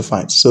you watch the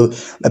fights. So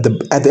at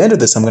the end of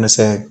this, I'm gonna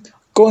say,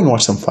 go and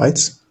watch some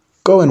fights.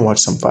 Go and watch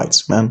some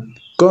fights, man.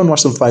 Go and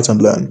watch some fights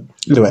and learn.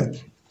 Anyway,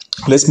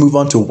 let's move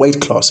on to weight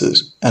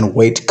classes and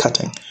weight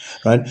cutting,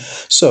 right?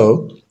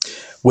 So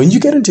when you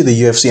get into the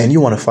UFC and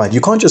you want to fight, you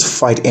can't just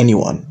fight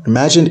anyone.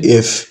 Imagine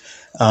if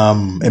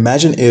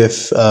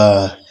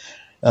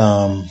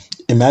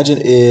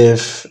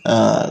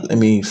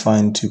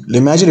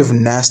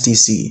Nasty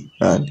C,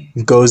 right,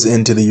 goes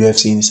into the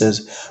UFC and he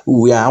says,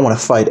 "Ooh, yeah, I want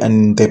to fight,"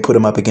 and they put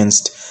him up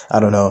against, I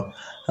don't know,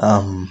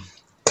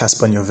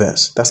 Caspar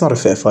Nioves. That's not a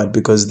fair fight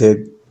because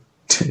they're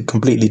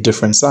completely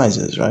different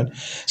sizes, right?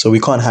 So we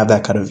can't have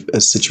that kind of a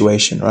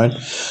situation, right?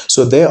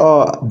 So there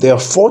are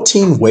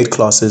 14 weight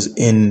classes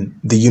in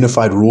the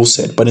unified rule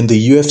set, but in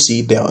the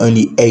UFC there are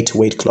only 8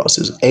 weight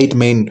classes, 8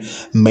 main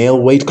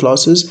male weight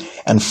classes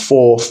and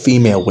 4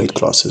 female weight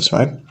classes,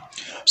 right?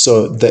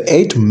 So the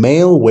 8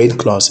 male weight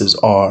classes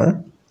are,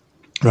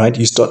 right,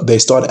 they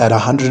start at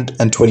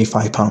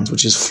 125 pounds,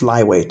 which is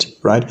flyweight,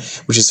 right,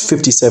 which is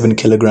 57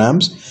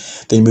 kilograms.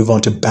 Then you move on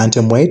to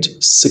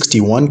bantamweight,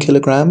 61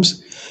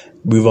 kilograms.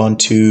 Move on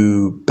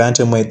to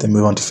bantamweight, then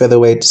move on to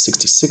featherweight,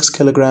 66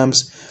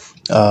 kilograms,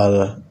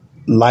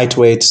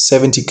 lightweight,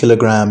 70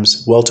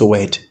 kilograms,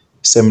 welterweight,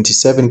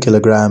 77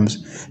 kilograms,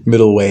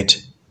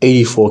 middleweight,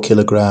 84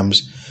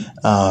 kilograms,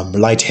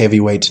 light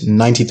heavyweight,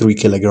 93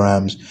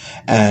 kilograms,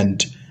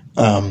 and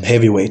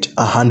heavyweight,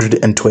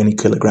 120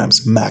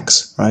 kilograms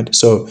max, right?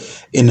 So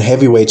in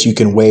heavyweight, you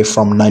can weigh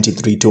from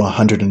 93 to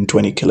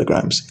 120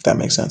 kilograms, if that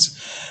makes sense.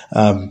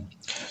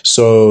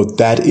 So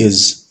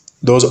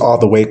those are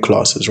the weight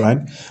classes, right?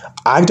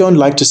 I don't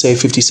like to say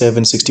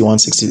 57, 61,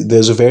 60.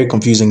 Those are very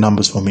confusing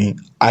numbers for me.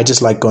 I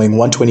just like going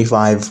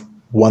 125,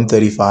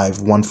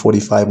 135,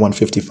 145,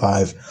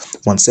 155,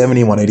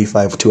 170,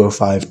 185,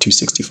 205,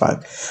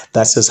 265.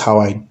 That's just how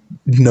I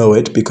know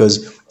it because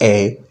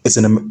A,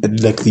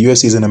 like the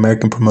UFC is an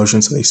American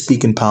promotion, so they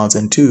speak in pounds,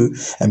 and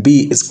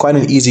B, it's quite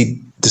an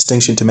easy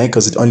distinction to make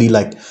because it's only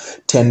like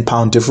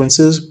 10-pound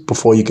differences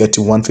before you get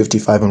to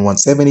 155 and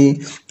 170,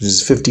 which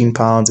is 15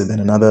 pounds, and then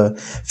another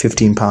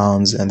 15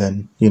 pounds, and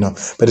then,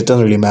 but it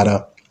doesn't really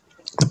matter.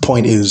 The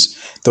point is,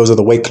 those are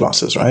the weight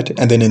classes, right?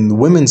 And then in the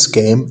women's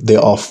game,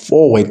 there are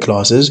 4 weight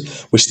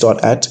classes, which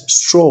start at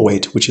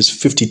strawweight, which is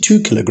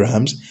 52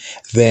 kilograms.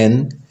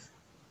 Then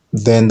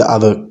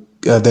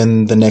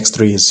the next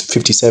 3 is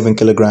 57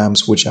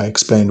 kilograms, which I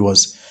explained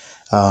was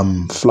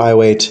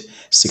flyweight,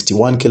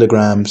 61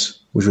 kilograms,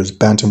 which was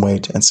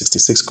bantamweight, and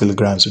 66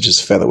 kilograms, which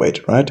is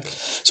featherweight, right?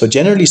 So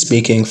generally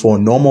speaking, for a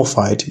normal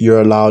fight,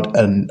 you're allowed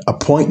a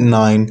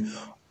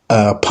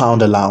 0.9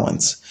 pound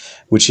allowance,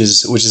 which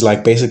is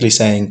like basically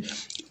saying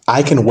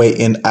I can weigh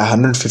in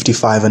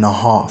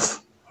 155.5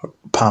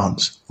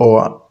 pounds,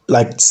 or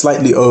like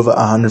slightly over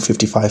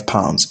 155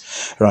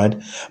 pounds, right?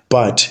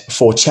 But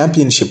for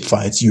championship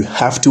fights, you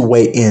have to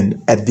weigh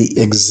in at the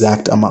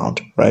exact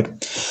amount, right?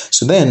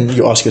 So then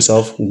you ask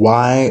yourself,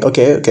 why?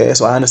 Okay,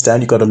 so I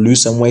understand you got to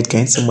lose some weight,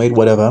 gain some weight,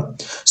 whatever.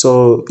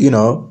 So,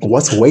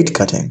 what's weight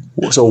cutting?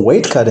 So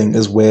weight cutting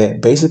is where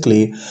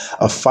basically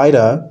a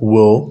fighter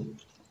will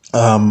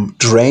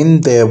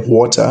drain their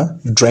water,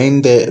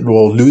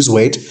 lose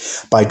weight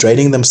by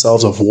draining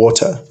themselves of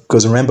water.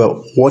 Because remember,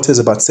 water is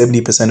about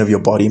 70% of your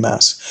body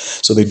mass.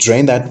 So they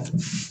drain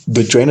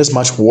as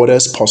much water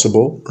as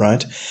possible,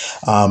 right?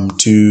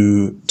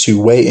 To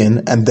weigh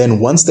in. And then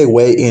once they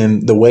weigh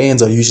in, the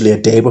weigh-ins are usually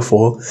a day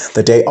before.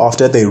 The day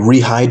after, they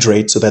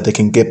rehydrate so that they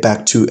can get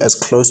back to as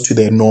close to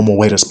their normal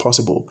weight as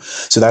possible.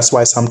 So that's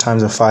why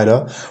sometimes a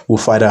fighter will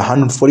fight at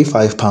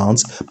 145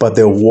 pounds, but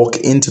they'll walk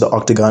into the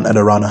octagon at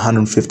around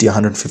 150,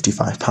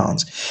 155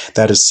 pounds.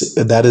 That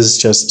is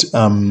just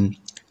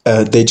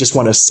they just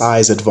want a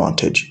size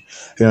advantage.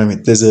 You know what I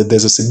mean? There's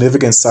a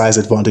significant size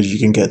advantage you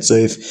can get.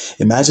 So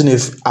imagine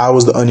if I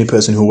was the only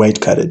person who weight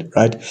cutted,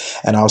 right?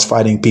 And I was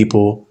fighting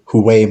people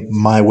who weigh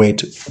my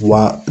weight,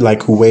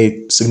 who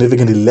weigh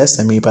significantly less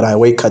than me, but I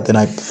weight cut, then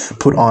I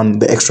put on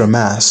the extra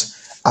mass.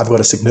 I've got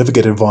a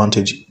significant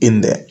advantage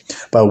in there.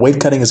 But weight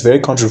cutting is very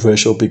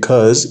controversial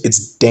because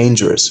it's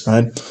dangerous,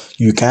 right?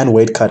 You can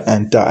weight cut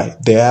and die.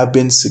 There have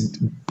been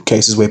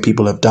cases where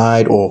people have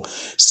died or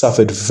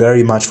suffered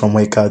very much from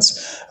weight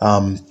cuts.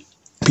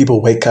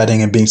 People weight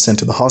cutting and being sent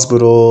to the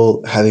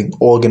hospital, having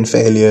organ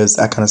failures,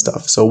 that kind of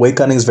stuff. So weight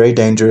cutting is very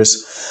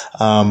dangerous.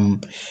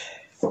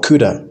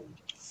 Kuda,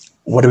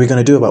 what are we going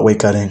to do about weight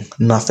cutting?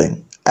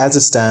 Nothing. As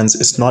it stands,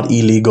 it's not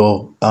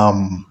illegal.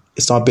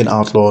 It's not been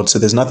outlawed. So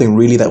there's nothing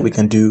really that we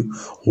can do.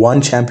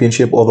 One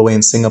championship all the way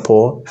in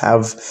Singapore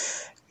have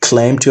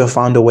claimed to have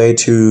found a way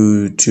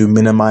to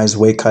minimize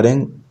weight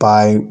cutting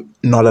by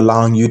not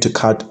allowing you to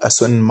cut a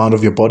certain amount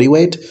of your body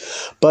weight.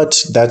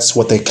 But that's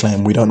what they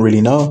claim. We don't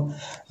really know.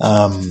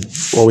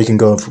 Or we can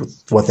go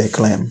with what they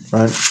claim,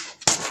 right?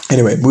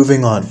 Anyway,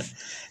 moving on.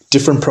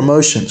 Different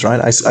promotions, right?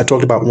 I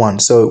talked about one.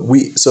 So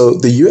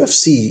the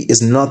UFC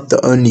is not the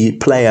only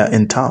player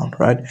in town,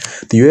 right?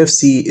 The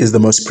UFC is the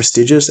most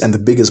prestigious and the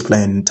biggest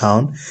player in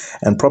town,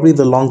 and probably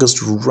the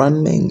longest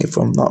running, if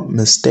I'm not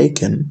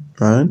mistaken,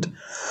 right?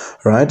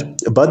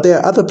 But there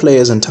are other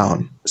players in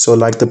town. So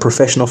like the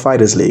Professional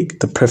Fighters League.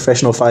 The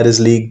Professional Fighters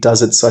League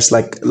does it such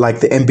like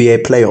the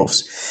NBA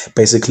playoffs.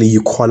 Basically,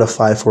 you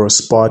qualify for a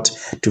spot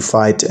to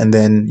fight, and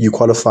then you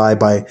qualify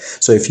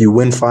so if you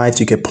win fights,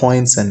 you get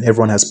points, and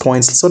everyone has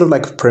points. It's sort of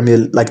like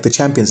like the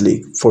Champions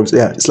League.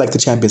 It's like the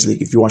Champions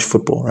League if you watch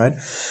football, right?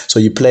 So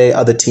you play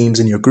other teams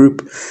in your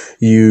group.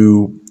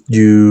 You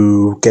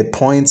get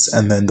points,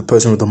 and then the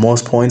person with the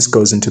most points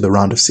goes into the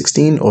round of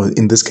 16, or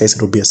in this case,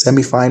 it'll be a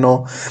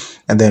semifinal.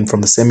 And then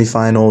from the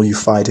semifinal, you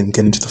fight and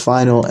get into the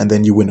final, and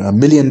then you win $1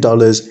 million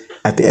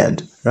at the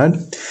end, right?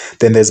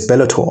 Then there's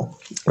Bellator,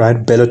 right?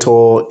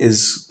 Bellator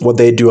is what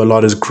they do a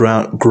lot is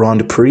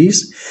Grand Prix.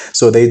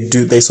 So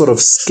they sort of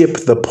skip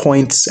the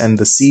points and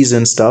the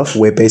season stuff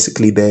where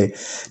basically they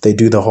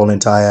do the whole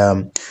entire,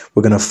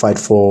 we're going to fight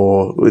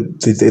for,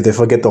 they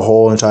forget the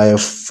whole entire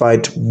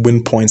fight,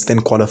 win points, then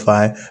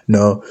qualify.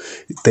 No,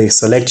 they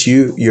select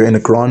you, you're in a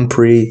Grand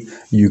Prix,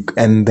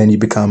 and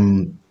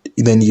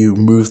then you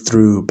move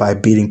through by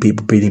beating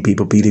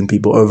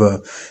people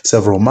over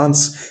several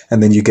months,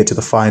 and then you get to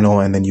the final,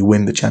 and then you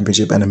win the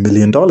championship and $1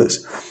 million.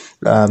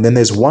 Then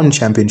there's one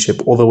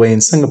championship all the way in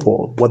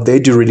Singapore. What they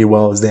do really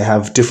well is they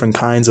have different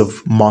kinds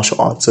of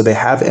martial arts. So they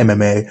have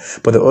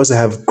MMA, but they also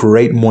have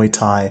great Muay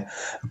Thai,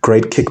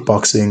 great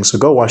kickboxing. So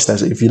go watch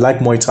that. If you like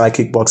Muay Thai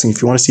kickboxing,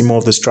 if you want to see more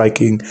of the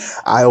striking,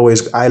 I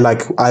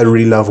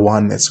really love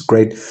one. It's a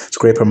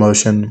great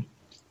promotion.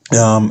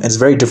 It's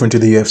very different to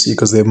the UFC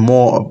because they're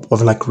more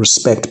of like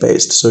respect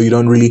based. So you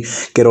don't really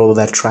get all of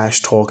that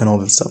trash talk and all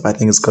that stuff. I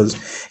think it's because,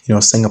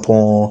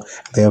 Singapore,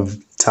 they have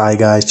Thai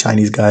guys,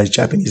 Chinese guys,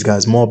 Japanese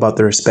guys, more about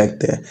the respect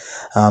there.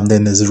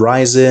 Then there's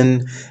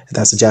Ryzen,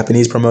 that's a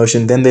Japanese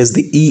promotion. Then there's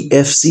the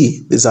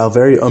EFC. This is our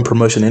very own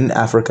promotion in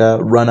Africa,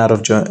 run out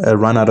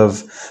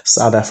of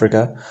South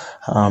Africa.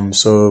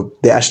 So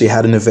they actually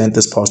had an event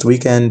this past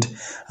weekend.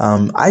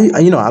 I'm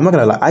not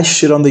gonna lie, I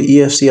shit on the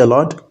EFC a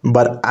lot,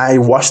 but I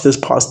watched this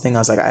past thing. I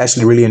was like, I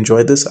actually really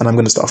enjoyed this, and I'm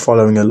gonna start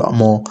following a lot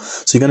more.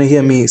 So you're gonna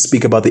hear me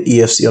speak about the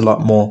EFC a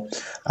lot more.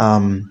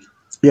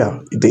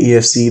 The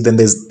EFC. Then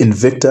there's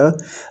Invicta.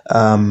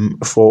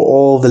 For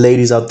all the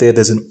ladies out there,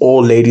 there's an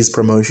all ladies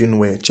promotion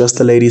where just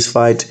the ladies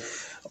fight.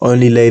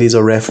 Only ladies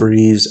are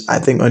referees. I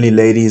think only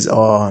ladies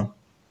are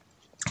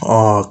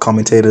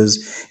commentators.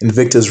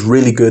 Invicta is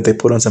really good. They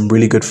put on some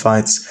really good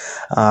fights.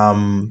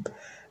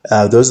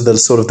 Those are the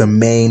sort of the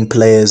main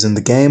players in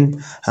the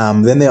game.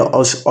 Then there are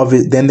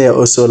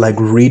also like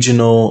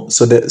regional.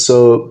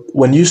 So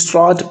when you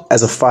start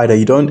as a fighter,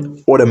 you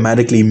don't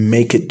automatically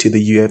make it to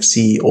the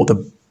UFC or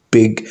the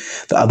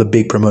other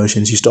big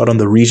promotions. You start on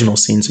the regional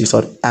scene. So you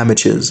start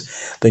amateurs,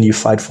 then you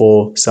fight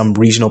for some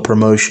regional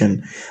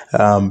promotion.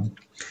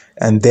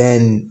 and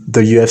then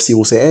the UFC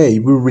will say, hey,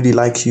 we really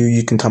like you,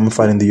 you can come and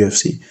fight in the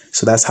UFC.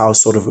 So that's how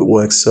sort of it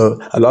works. So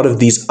a lot of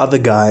these other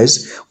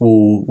guys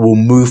will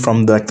move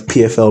from the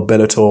PFL,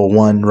 Bellator,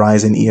 One,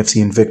 Rizin,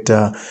 EFC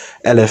Invicta,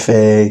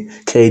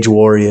 LFA, Cage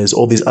Warriors,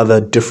 all these other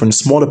different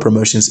smaller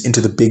promotions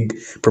into the big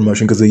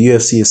promotion, because the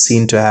UFC is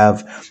seen to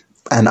have,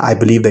 and I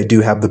believe they do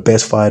have, the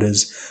best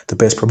fighters, the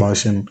best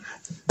promotion,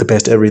 the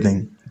best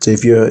everything. So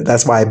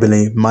that's why I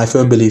believe, my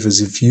firm belief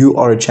is, if you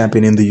are a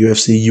champion in the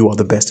UFC, you are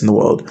the best in the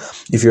world.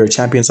 If you're a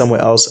champion somewhere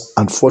else,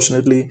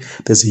 unfortunately,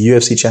 there's a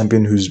UFC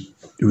champion who's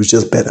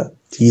just better.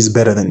 He's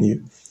better than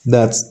you.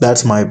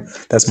 That's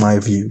my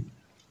view.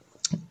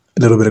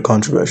 A little bit of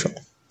controversial.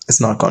 It's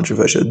not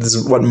controversial. This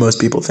is what most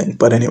people think.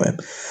 But anyway,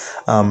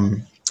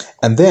 and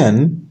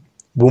then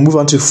we'll move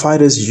on to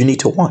fighters you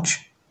need to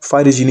watch.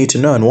 Fighters you need to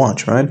know and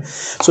watch, right?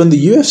 So in the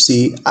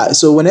UFC,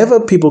 so whenever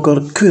people go,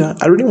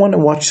 I really want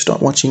to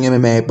start watching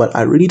MMA, but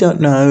I really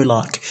don't know,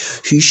 like,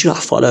 who should I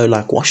follow?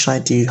 Like, what should I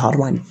do? How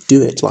do I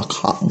do it? Like,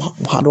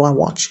 how do I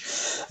watch?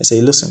 I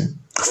say, listen,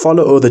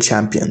 follow all the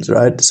champions,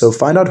 right? So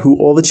find out who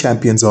all the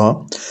champions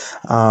are.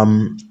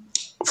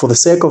 For the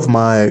sake of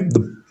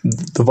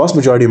the vast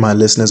majority of my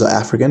listeners are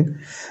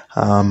African.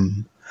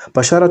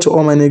 But shout out to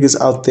all my niggas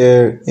out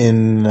there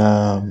in,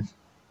 I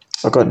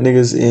got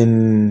niggas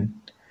in,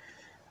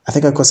 I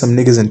think I've got some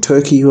niggas in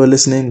Turkey who are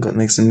listening. Got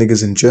some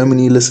niggas in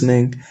Germany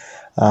listening.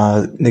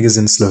 Niggas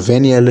in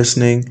Slovenia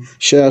listening.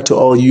 Shout out to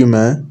all you,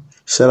 man.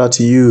 Shout out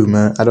to you,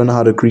 man. I don't know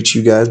how to greet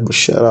you guys, but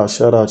shout out.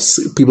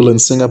 People in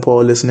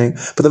Singapore listening.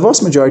 But the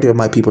vast majority of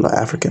my people are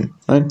African,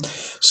 right?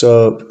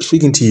 So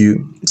speaking to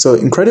you, so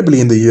incredibly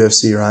in the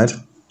UFC, right,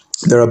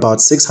 there are about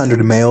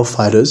 600 male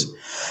fighters,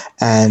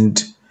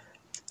 and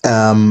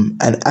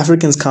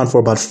Africans count for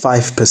about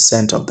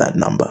 5% of that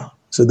number.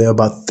 So there are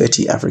about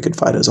 30 African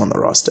fighters on the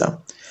roster.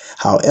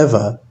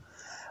 However,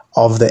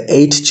 of the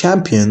 8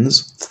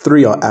 champions,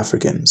 3 are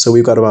African. So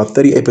we've got about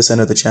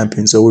 38% of the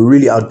champions. So we're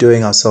really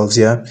outdoing ourselves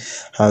here.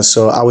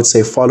 So I would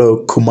say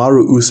follow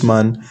Kamaru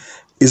Usman,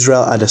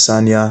 Israel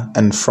Adesanya,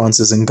 and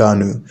Francis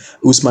Ngannou.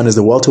 Usman is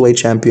the welterweight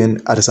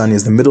champion, Adesanya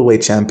is the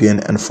middleweight champion,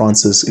 and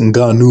Francis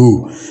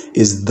Ngannou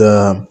is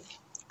the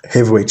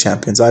heavyweight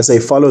champions. So I'd say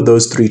follow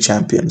those 3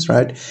 champions,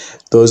 right?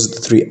 Those are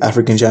the 3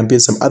 African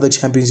champions. Some other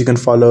champions you can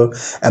follow: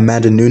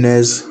 Amanda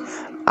Nunes.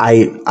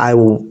 I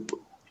will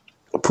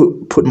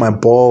put my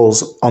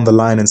balls on the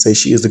line and say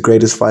she is the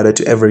greatest fighter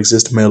to ever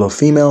exist, male or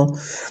female.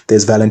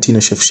 There's Valentina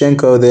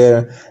Shevchenko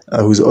there,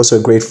 who's also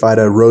a great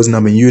fighter. Rose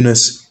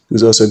Namajunas,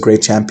 who's also a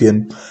great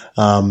champion.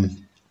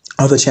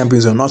 Other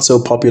champions are not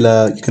so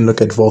popular. You can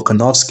look at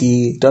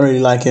Volkanovski. Don't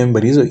really like him,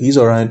 but he's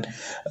all right.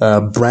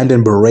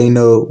 Brandon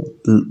Moreno,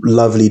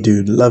 lovely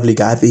dude, lovely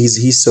guy. I think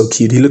he's so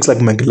cute. He looks like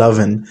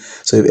McLovin.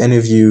 So if any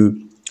of you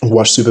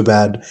watch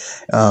Superbad,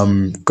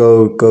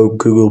 go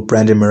Google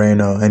Brandon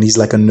Moreno, and he's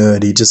like a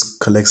nerd. He just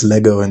collects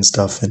Lego and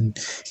stuff, and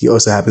he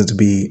also happens to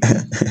be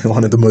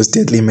one of the most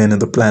deadly men on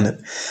the planet.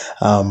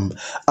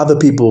 Other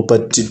people,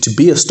 but to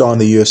be a star in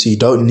the UFC, you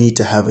don't need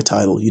to have a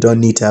title. You don't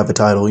need to have a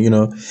title. You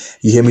know,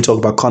 you hear me talk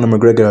about Conor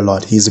McGregor a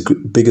lot. He's the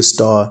biggest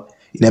star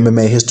in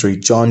MMA history.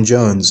 John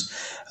Jones,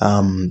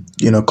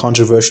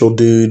 controversial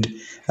dude.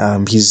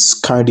 He's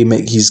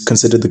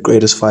considered the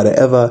greatest fighter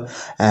ever,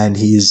 and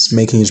he's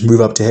making his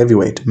move up to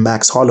heavyweight.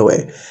 Max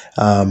Holloway,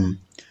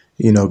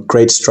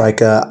 great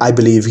striker. I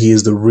believe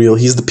he's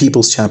the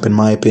people's champ, in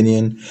my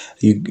opinion.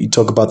 You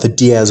talk about the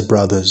Diaz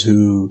brothers,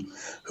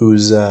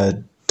 who's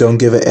don't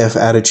give a F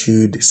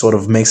attitude, sort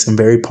of makes them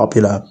very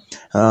popular.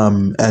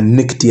 And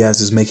Nick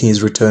Diaz is making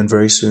his return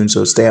very soon,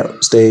 so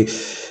stay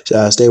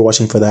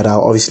watching for that.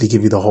 I'll obviously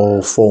give you the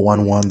whole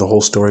 411, the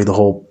whole story, the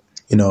whole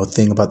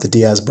thing about the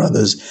Diaz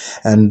brothers.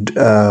 And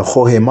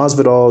Jorge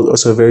Masvidal,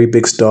 also a very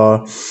big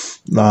star.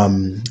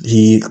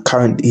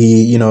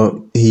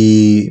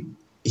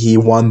 He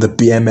won the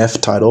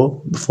BMF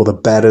title for the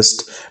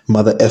baddest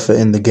mother effer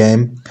in the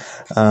game.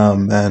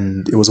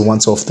 And it was a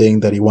once-off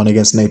thing that he won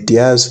against Nate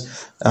Diaz.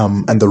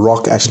 And The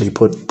Rock actually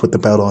put the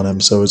belt on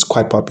him. So it's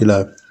quite a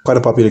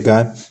popular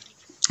guy.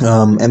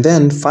 And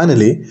then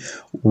finally,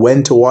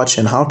 when to watch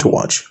and how to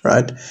watch,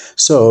 right?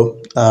 So,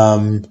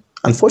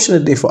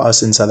 unfortunately for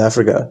us in South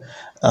Africa,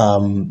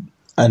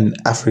 and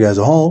Africa as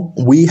a whole,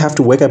 we have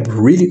to wake up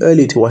really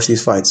early to watch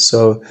these fights.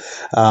 So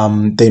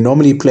they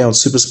normally play on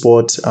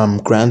SuperSport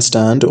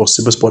Grandstand or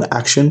SuperSport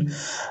Action,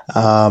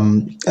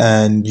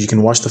 and you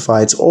can watch the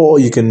fights, or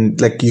you can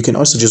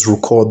also just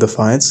record the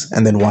fights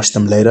and then watch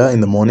them later in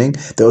the morning.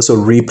 They also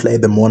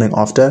replay the morning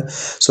after.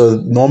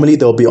 So normally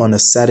they'll be on a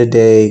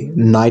Saturday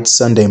night,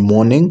 Sunday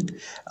morning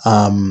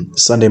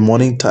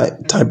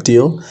type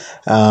deal.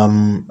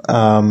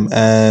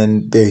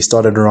 And they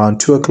started around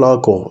 2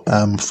 o'clock or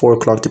 4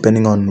 o'clock,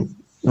 depending on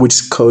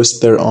which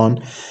coast they're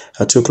on,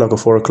 2 o'clock or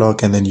 4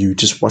 o'clock, and then you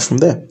just watch from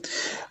there.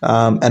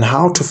 And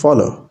how to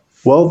follow?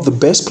 Well, the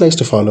best place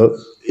to follow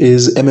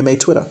is MMA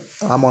Twitter.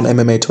 I'm on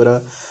MMA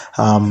Twitter,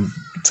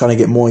 trying to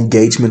get more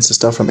engagements and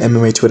stuff from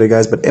MMA Twitter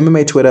guys. But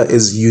MMA Twitter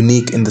is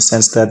unique in the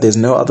sense that there's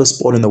no other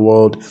sport in the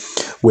world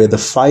where the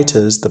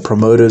fighters, the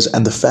promoters,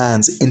 and the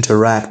fans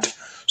interact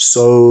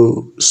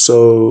so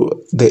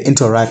they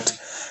interact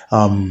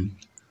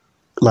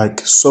like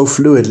so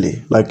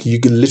fluidly. Like you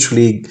can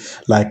literally,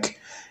 like,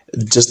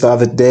 just the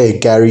other day,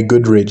 Gary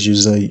Goodridge,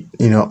 who's a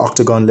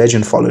Octagon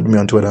legend, followed me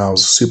on Twitter. I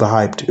was super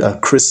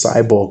hyped. Chris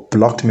Cyborg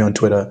blocked me on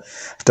Twitter.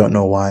 I don't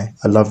know why.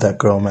 I love that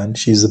girl, man.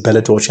 She's a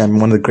Bellator champion,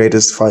 one of the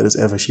greatest fighters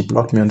ever. She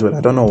blocked me on Twitter.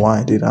 I don't know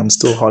why, dude. I'm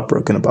still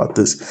heartbroken about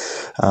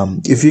this.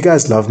 If you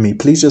guys love me,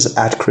 please just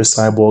add Chris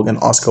Cyborg and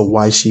ask her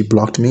why she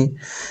blocked me.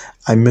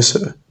 I miss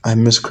her. I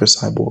miss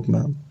Chris Cyborg,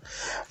 man.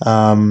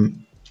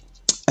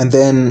 And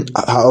then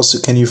how else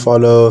can you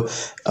follow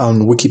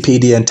on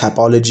Wikipedia and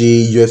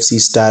Tapology, UFC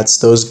stats?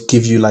 Those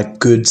give you like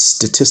good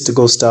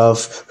statistical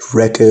stuff,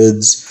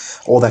 records,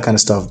 all that kind of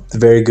stuff.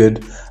 Very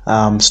good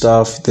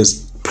stuff.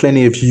 There's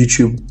plenty of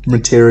YouTube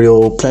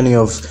material, plenty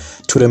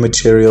of Twitter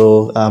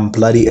material,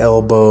 Bloody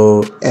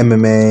Elbow,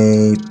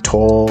 MMA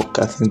Talk,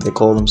 I think they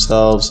call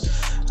themselves.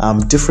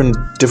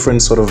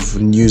 Different sort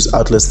of news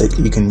outlets that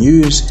you can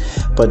use.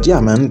 But yeah,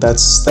 man,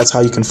 that's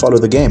how you can follow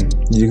the game.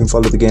 You can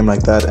follow the game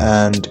like that.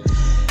 And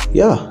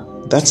yeah,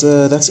 that's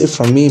it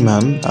from me,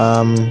 man.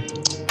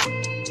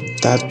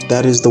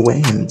 That is the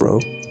way in, bro.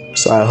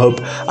 So I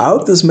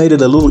hope this made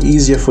it a little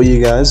easier for you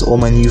guys, all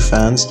my new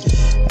fans.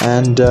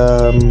 And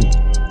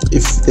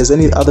if there's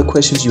any other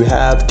questions you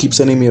have, keep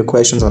sending me your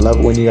questions. I love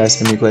it when you guys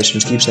send me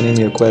questions. Keep sending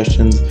me your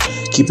questions.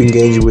 Keep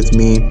engaging with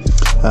me.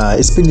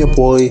 It's been your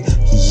boy,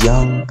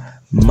 Young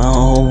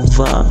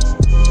Malva.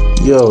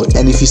 Yo,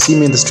 and if you see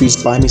me in the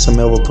streets, buy me some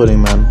Melva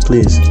pudding, man.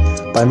 Please,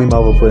 buy me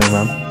Melva pudding,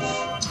 man.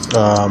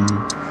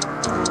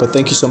 But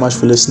thank you so much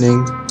for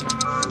listening,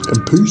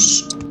 and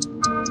peace.